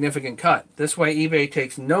take a significant cut. This way, eBay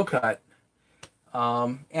takes no cut.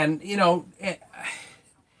 And, you know,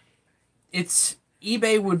 it's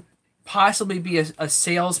eBay would possibly be a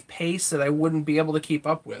sales pace that I wouldn't be able to keep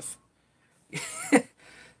up with.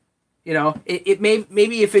 You know, it may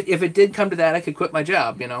maybe if it did come to that, I could quit my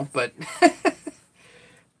job. You know, but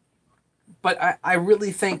but I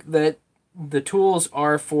really think that the tools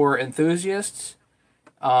are for enthusiasts.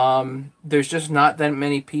 There's just not that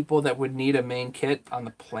many people that would need a main kit on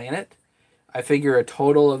the planet. I figure a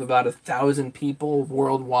total of about 1,000 people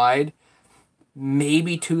worldwide,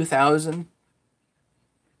 maybe 2,000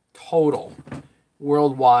 total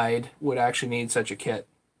worldwide would actually need such a kit.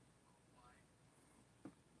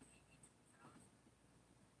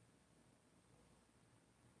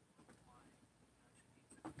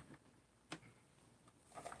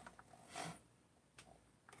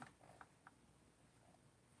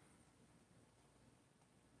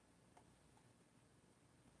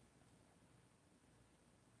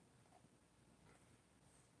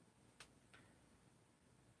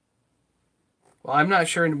 Well, I'm not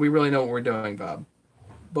sure we really know what we're doing, Bob.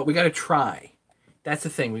 But we got to try. That's the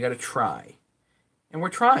thing. We got to try. And we're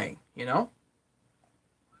trying, you know?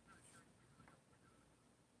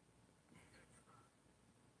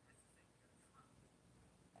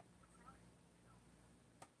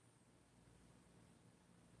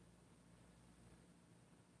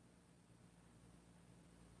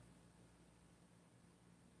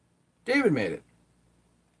 David made it.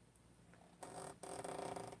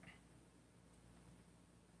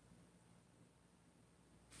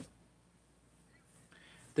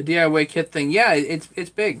 The DIY kit thing, yeah, it's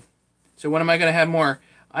big. So when am I gonna have more?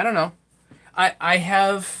 I don't know. I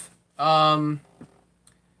have my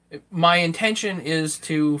intention is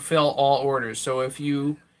to fill all orders. So if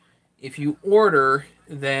you order,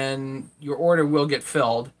 then your order will get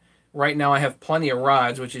filled. Right now I have plenty of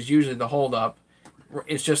rods, which is usually the holdup.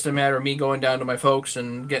 It's just a matter of me going down to my folks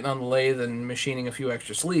and getting on the lathe and machining a few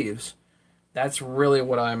extra sleeves. That's really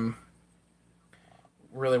what I'm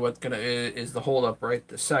really what gonna is the holdup right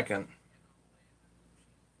this second.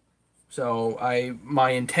 So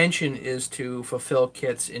my intention is to fulfill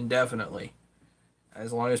kits indefinitely.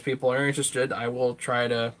 As long as people are interested, I will try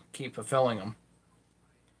to keep fulfilling them.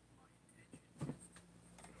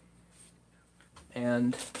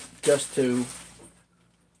 And just to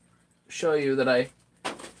show you that I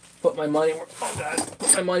put my money where, oh God,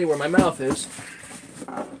 put my money where my mouth is.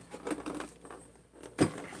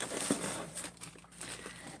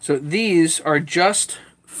 So these are just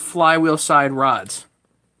flywheel side rods.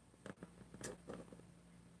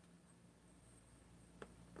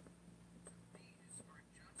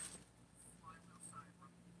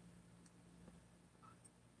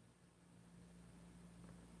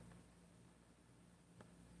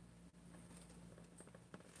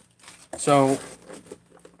 So,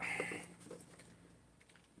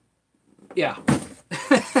 yeah.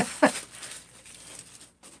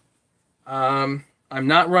 I'm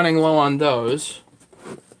not running low on those.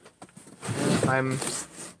 I'm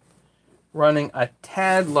running a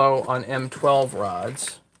tad low on M12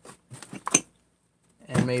 rods.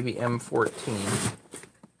 And maybe M14.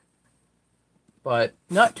 But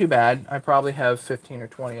not too bad. I probably have 15 or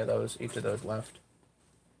 20 of those, each of those left.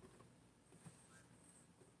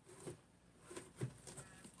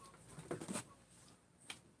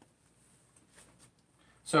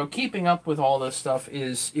 So keeping up with all this stuff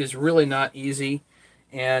is really not easy,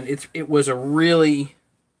 and it was a really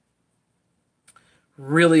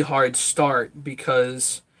hard start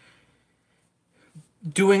because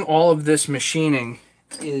doing all of this machining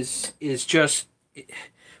is just,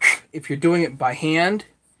 if you're doing it by hand,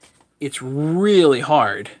 it's really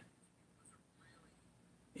hard.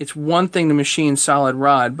 It's one thing to machine solid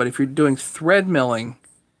rod, but if you're doing thread milling,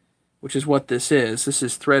 which is what this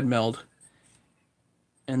is thread milled,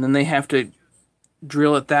 and then they have to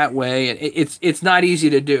drill it that way. It's not easy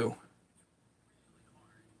to do.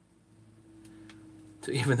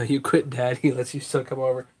 So even though you quit, Dad, he lets you still come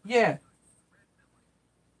over. Yeah.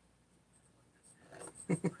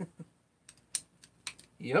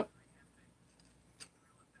 Yep.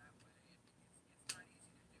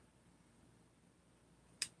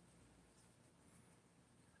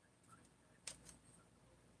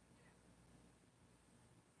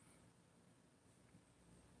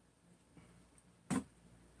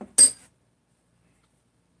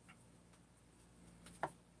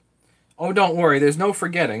 Oh, don't worry. There's no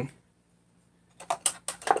forgetting.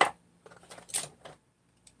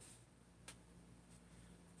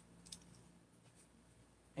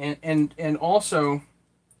 And also,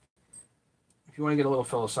 if you want to get a little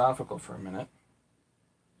philosophical for a minute,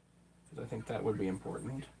 because I think that would be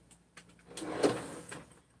important.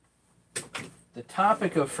 The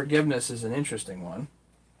topic of forgiveness is an interesting one.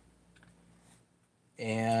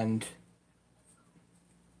 And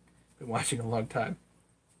been watching a long time.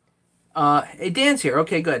 Hey, Dan's here.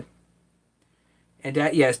 Okay, good. And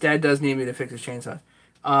Dad, yes, Dad does need me to fix his chainsaw.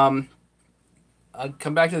 I'll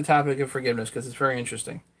come back to the topic of forgiveness because it's very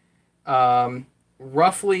interesting.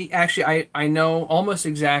 Roughly, actually, I know almost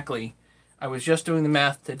exactly. I was just doing the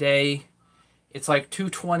math today. It's like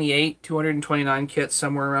 228, 229 kits,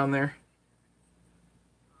 somewhere around there.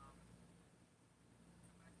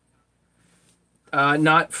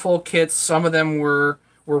 Not full kits. Some of them were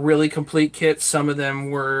really complete kits. Some of them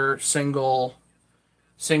were single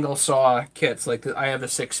saw kits. Like I have a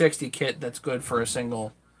 660 kit that's good for a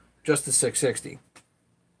single, just the 660.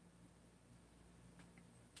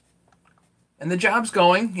 And the job's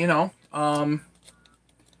going, you know. I'm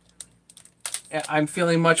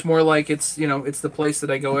feeling much more like it's the place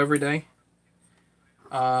that I go every day.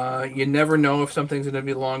 You never know if something's going to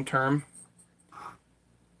be long term.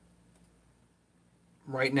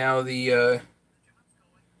 right now,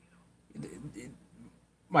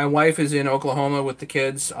 my wife is in Oklahoma with the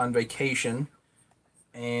kids on vacation,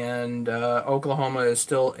 and Oklahoma is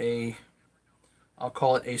still I'll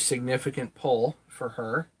call it a significant pull for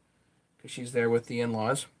her because she's there with the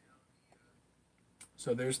in-laws.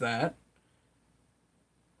 So there's that.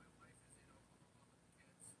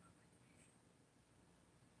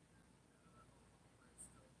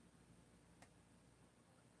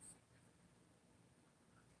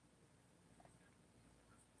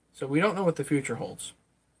 So we don't know what the future holds.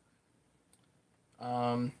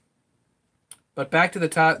 Um, but back to the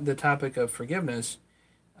topic of forgiveness,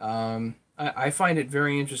 I find it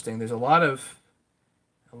very interesting. There's a lot of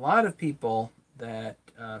people that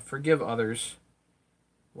forgive others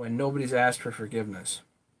when nobody's asked for forgiveness,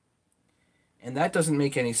 and that doesn't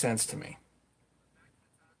make any sense to me.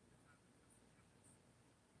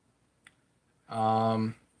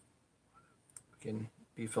 Um, we can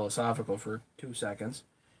be philosophical for 2 seconds.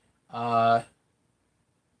 Uh,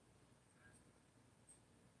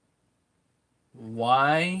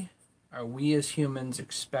 why are we as humans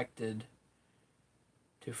expected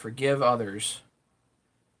to forgive others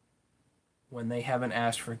when they haven't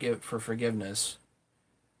asked for forgiveness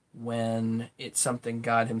when it's something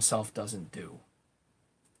God Himself doesn't do?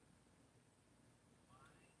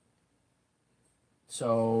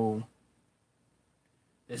 So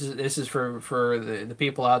this is for the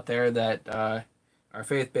people out there that are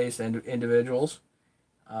faith based individuals.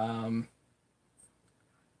 Um,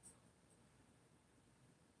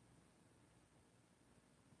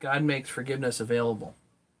 God makes forgiveness available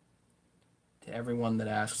to everyone that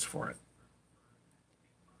asks for it.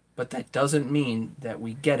 But that doesn't mean that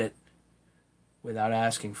we get it without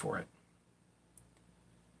asking for it.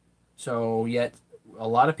 So, yet, a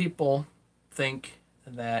lot of people think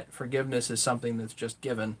that forgiveness is something that's just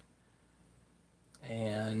given.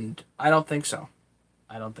 And I don't think so.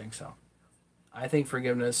 I don't think so. I think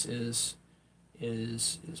forgiveness is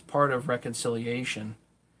part of reconciliation,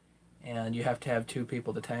 and you have to have two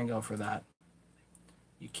people to tango for that.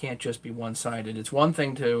 You can't just be one-sided. It's one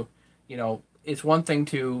thing to, it's one thing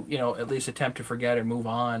to, at least attempt to forget or move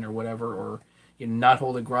on or whatever, or not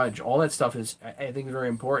hold a grudge. All that stuff is, I think, very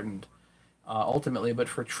important ultimately. But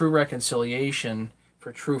for true reconciliation,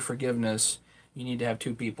 for true forgiveness, you need to have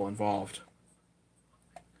two people involved.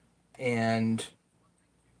 And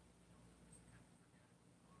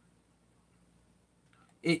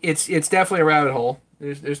it's definitely a rabbit hole.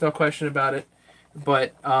 There's no question about it.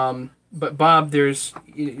 But Bob, there's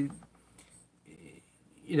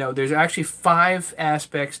actually 5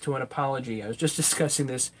 aspects to an apology. I was just discussing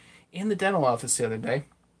this in the dental office the other day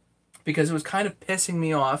because it was kind of pissing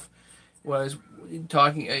me off. Was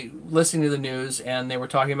listening to the news, and they were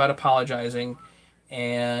talking about apologizing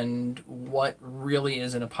and what really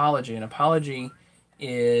is an apology. An apology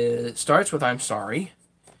starts with "I'm sorry."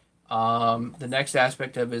 The next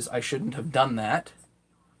aspect of it is "I shouldn't have done that."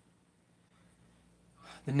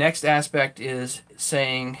 The next aspect is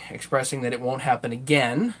expressing that it won't happen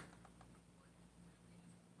again.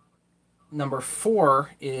 Number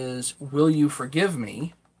 4 is, will you forgive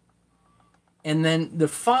me? And then the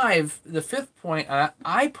fifth point,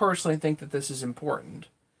 I personally think that this is important.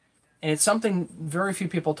 And it's something very few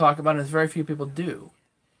people talk about and very few people do.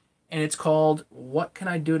 And it's called, what can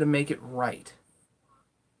I do to make it right?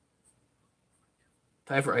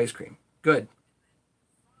 Time for ice cream. Good.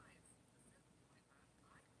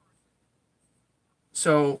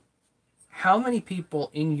 So, how many people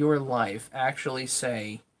in your life actually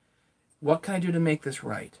say, what can I do to make this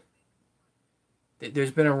right? There's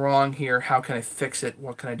been a wrong here. How can I fix it?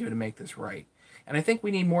 What can I do to make this right? And I think we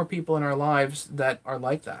need more people in our lives that are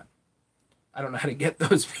like that. I don't know how to get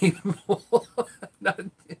those people.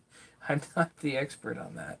 I'm not the expert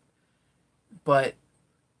on that. But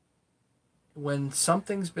when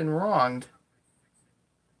something's been wronged,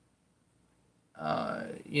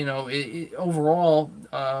 overall,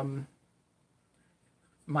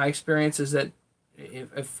 my experience is that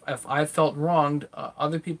if I felt wronged,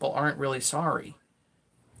 other people aren't really sorry,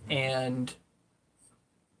 and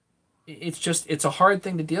it's a hard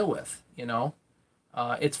thing to deal with.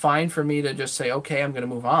 It's fine for me to just say, okay, I'm going to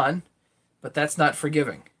move on, but that's not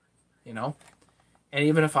forgiving, And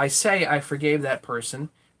even if I say I forgave that person,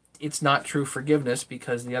 it's not true forgiveness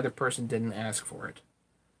because the other person didn't ask for it.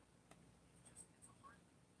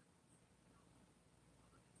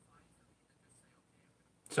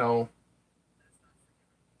 So,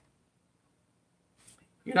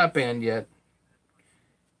 you're not banned yet.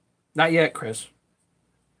 Not yet, Chris.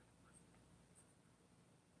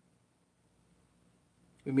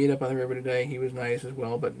 We meet up on the river today. He was nice as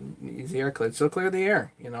well, but he's the air clear. So clear the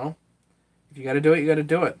air, you know. If you got to do it, you got to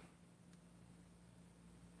do it.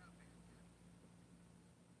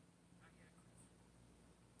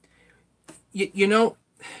 You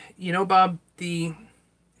know, Bob.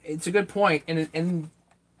 It's a good point, and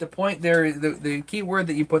the point there, the key word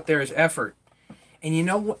that you put there is effort. And you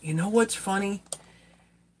know what? You know what's funny?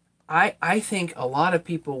 I think a lot of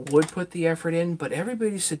people would put the effort in, but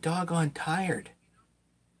everybody's so doggone tired.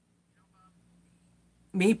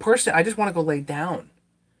 Me personally, I just want to go lay down.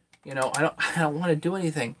 I don't want to do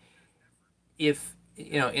anything. If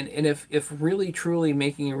and if really truly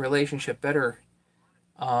making a relationship better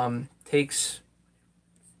takes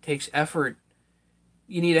effort,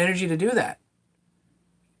 you need energy to do that.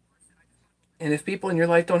 And if people in your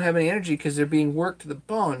life don't have any energy because they're being worked to the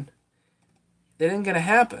bone, that isn't going to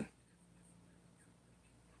happen.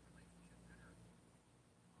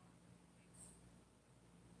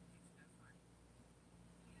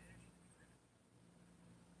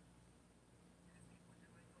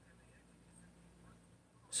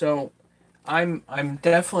 So, I'm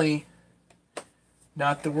definitely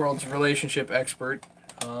not the world's relationship expert.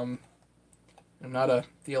 Um, I'm not a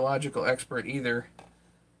theological expert either,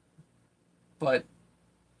 but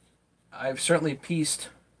I've certainly pieced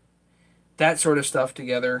that sort of stuff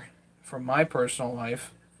together from my personal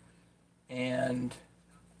life, and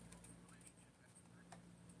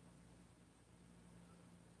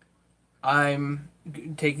I'm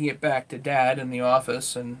taking it back to Dad in the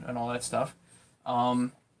office and all that stuff.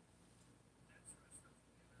 Um,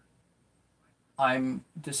 I'm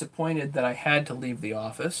disappointed that I had to leave the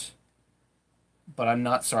office, but I'm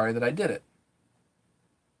not sorry that I did it.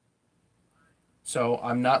 So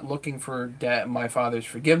I'm not looking for my father's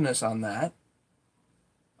forgiveness on that.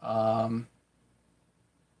 Um,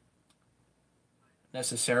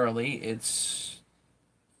 Necessarily,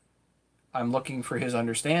 I'm looking for his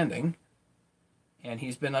understanding, and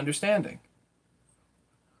he's been understanding.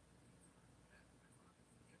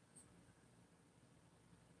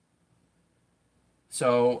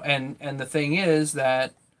 So, and the thing is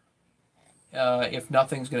that if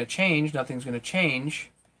nothing's going to change, nothing's going to change.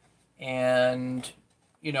 And,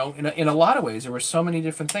 in a lot of ways, there were so many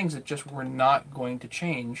different things that just were not going to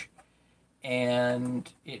change. And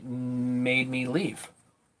it made me leave.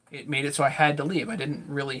 It made it so I had to leave. I didn't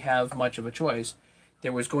really have much of a choice.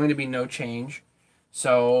 There was going to be no change.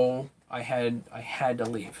 So I had to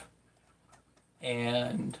leave.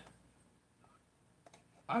 And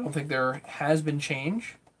I don't think there has been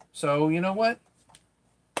change. So you know what?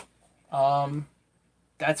 Um,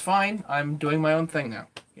 that's fine. I'm doing my own thing now.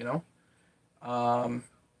 You know. Um,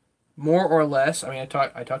 More or less. I mean, I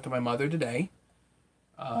talked to my mother today.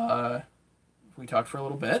 Uh, we talked for a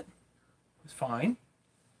little bit. It was fine.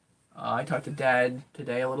 I talked to Dad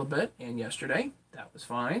today a little bit and yesterday. That was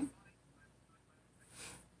fine.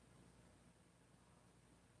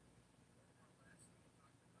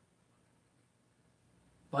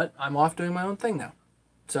 But I'm off doing my own thing now.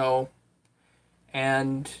 So,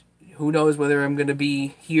 and who knows whether I'm going to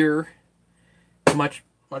be here much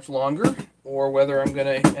much longer or whether I'm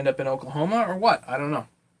going to end up in Oklahoma or what. I don't know.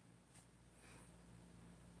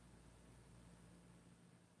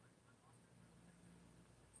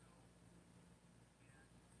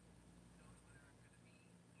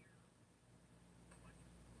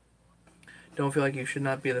 Don't feel like you should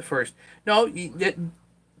not be the first. No,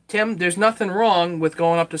 Tim, there's nothing wrong with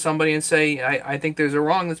going up to somebody and say, I think there's a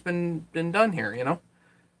wrong that's been done here, you know?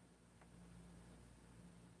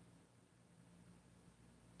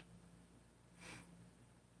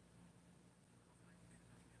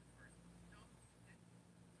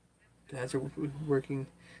 Dads are working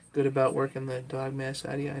good about working the dog mess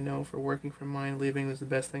out of you. I know for working from mine, leaving was the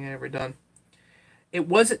best thing I ever done. It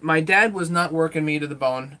wasn't, my dad was not working me to the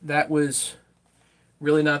bone. That was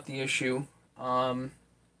really not the issue. Um,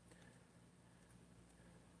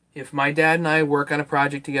 if my dad and I work on a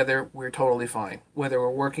project together, we're totally fine. Whether we're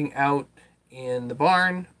working out in the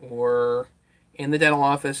barn or in the dental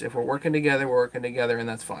office, if we're working together, we're working together, and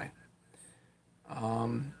that's fine.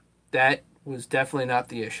 That was definitely not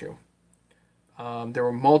the issue. There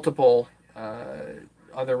were multiple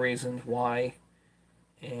other reasons why,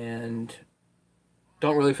 and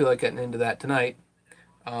don't really feel like getting into that tonight.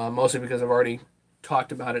 Mostly because I've already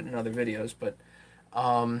talked about it in other videos, but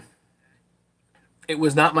um, it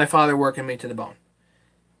was not my father working me to the bone.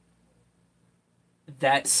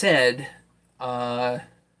 That said, uh,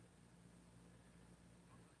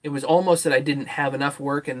 it was almost that I didn't have enough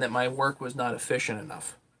work and that my work was not efficient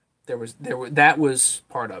enough. That was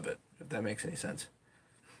part of it, if that makes any sense.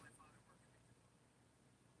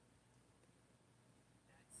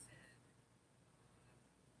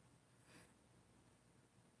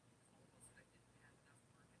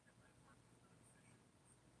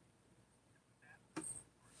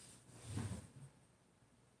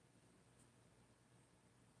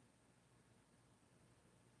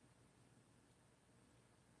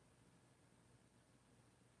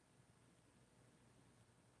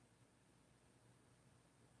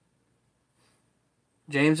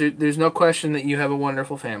 James, there's no question that you have a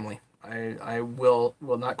wonderful family. I will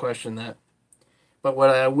not question that. But what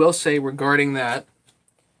I will say regarding that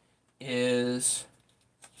is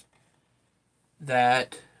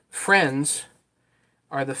that friends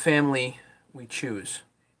are the family we choose.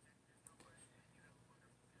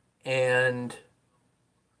 And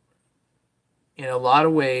in a lot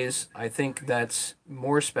of ways, I think that's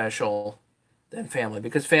more special than family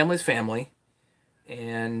because family's family.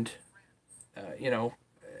 And, you know,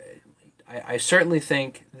 I certainly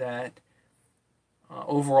think that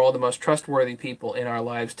overall the most trustworthy people in our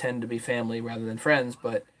lives tend to be family rather than friends,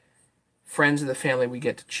 but friends are the family we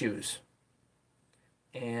get to choose.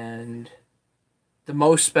 And the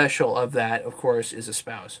most special of that, of course, is a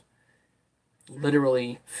spouse.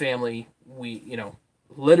 Literally family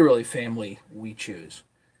literally family we choose,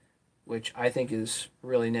 which I think is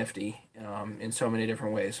really nifty in so many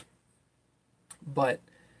different ways. But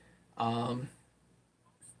um,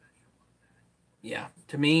 yeah,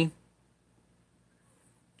 to me,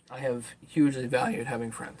 I have hugely valued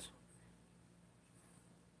having friends.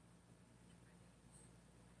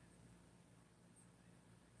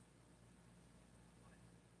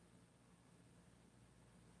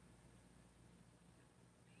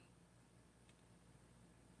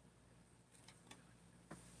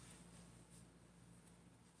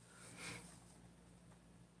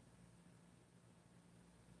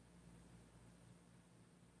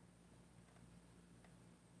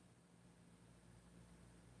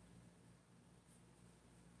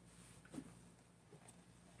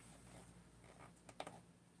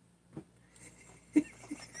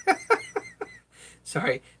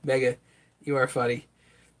 Sorry, Mega, you are funny.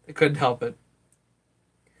 I couldn't help it.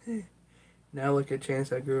 Now look at Chance,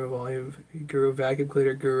 that guru volume, guru vacuum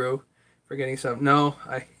cleaner guru, forgetting something. No,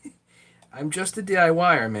 I'm just a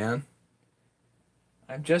DIYer, man.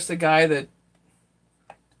 I'm just a guy that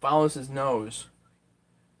follows his nose.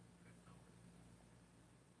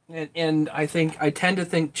 And I tend to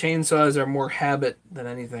think chainsaws are more habit than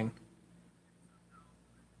anything.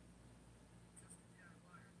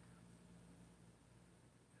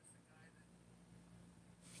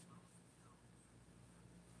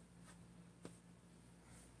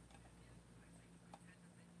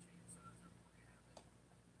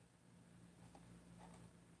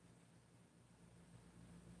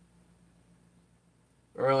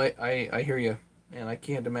 Really, I hear you, and I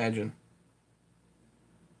can't imagine.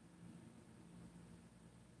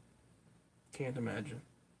 Can't imagine.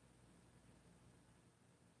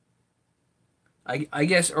 I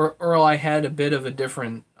guess Earl, I had a bit of a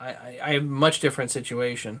different. I have a much different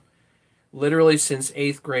situation. Literally since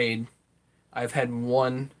eighth grade, I've had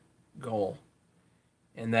one goal,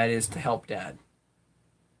 and that is to help Dad.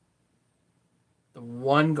 The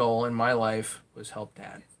one goal in my life was help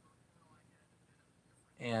Dad,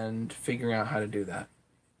 and figuring out how to do that.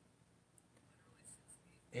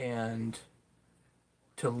 And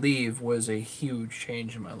to leave was a huge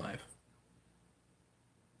change in my life.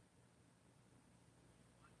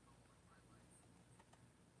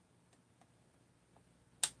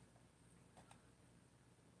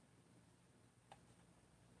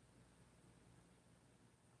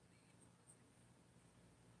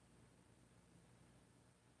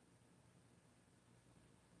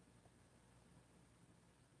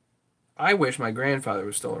 I wish my grandfather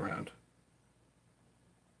was still around.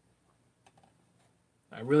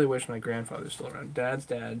 I really wish my grandfather was still around. Dad's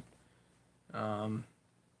dad. Um,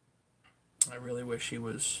 I really wish he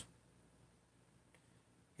was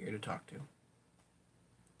here to talk to.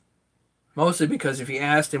 Mostly because if you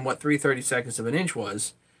asked him what 3/32 of an inch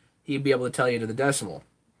was, he'd be able to tell you to the decimal,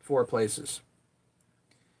 four places.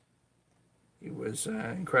 He was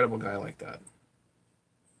an incredible guy like that.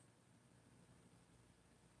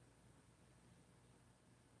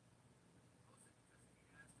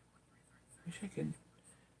 Wish I could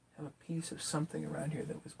have a piece of something around here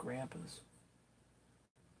that was Grandpa's.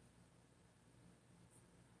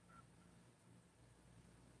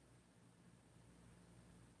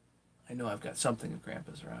 I know I've got something of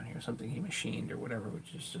Grandpa's around here, something he machined or whatever,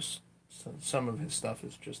 which is just some of his stuff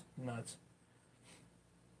is just nuts.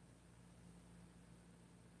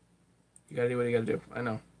 You gotta do what you gotta do. I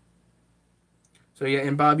know. So yeah,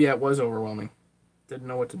 and Bob, yeah, it was overwhelming. Didn't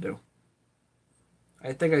know what to do.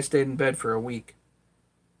 I think I stayed in bed for a week.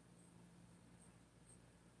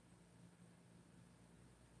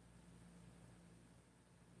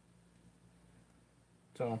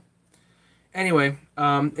 So anyway,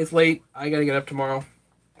 it's late. I gotta get up tomorrow.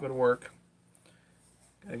 Go to work.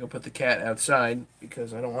 Gotta go put the cat outside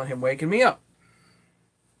because I don't want him waking me up.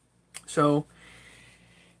 So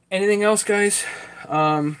anything else, guys?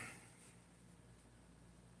 Um,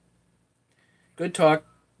 Good talk.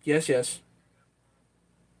 Yes, yes.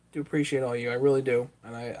 Do appreciate all you. I really do,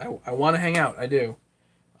 and I want to hang out. I do.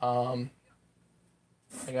 Um,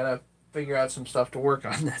 I gotta figure out some stuff to work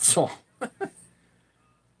on. That's all. I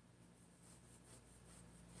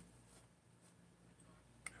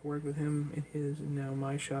work with him in his and now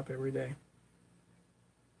my shop every day.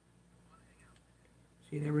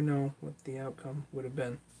 So you never know what the outcome would have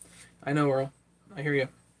been. I know, Earl. I hear you.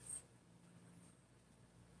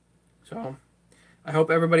 So, I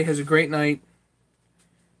hope everybody has a great night.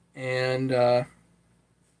 And,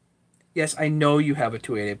 yes, I know you have a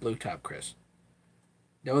 288 blue top, Chris.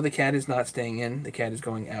 No, the cat is not staying in. The cat is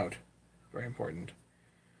going out. Very important.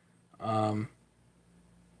 I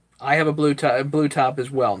have a blue top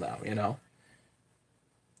as well now, you know.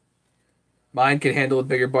 Mine can handle a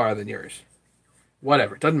bigger bar than yours.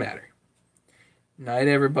 Whatever, doesn't matter. Night,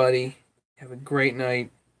 everybody. Have a great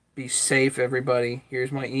night. Be safe, everybody.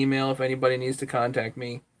 Here's my email if anybody needs to contact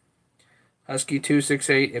me.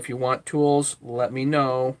 Husky268. If you want tools, let me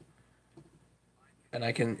know. And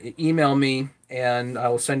I can email me, and I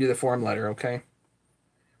will send you the form letter, okay?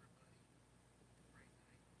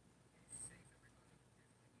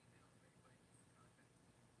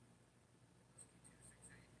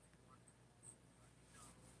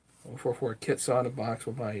 For kit saw in a box,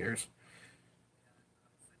 will buy yours.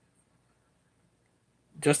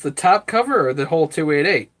 Just the top cover or the whole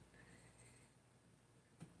 288?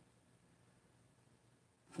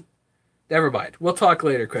 Never mind. We'll talk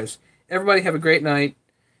later, Chris. Everybody have a great night.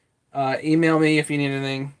 Email me if you need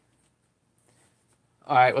anything.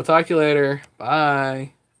 All right, we'll talk to you later.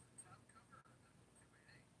 Bye.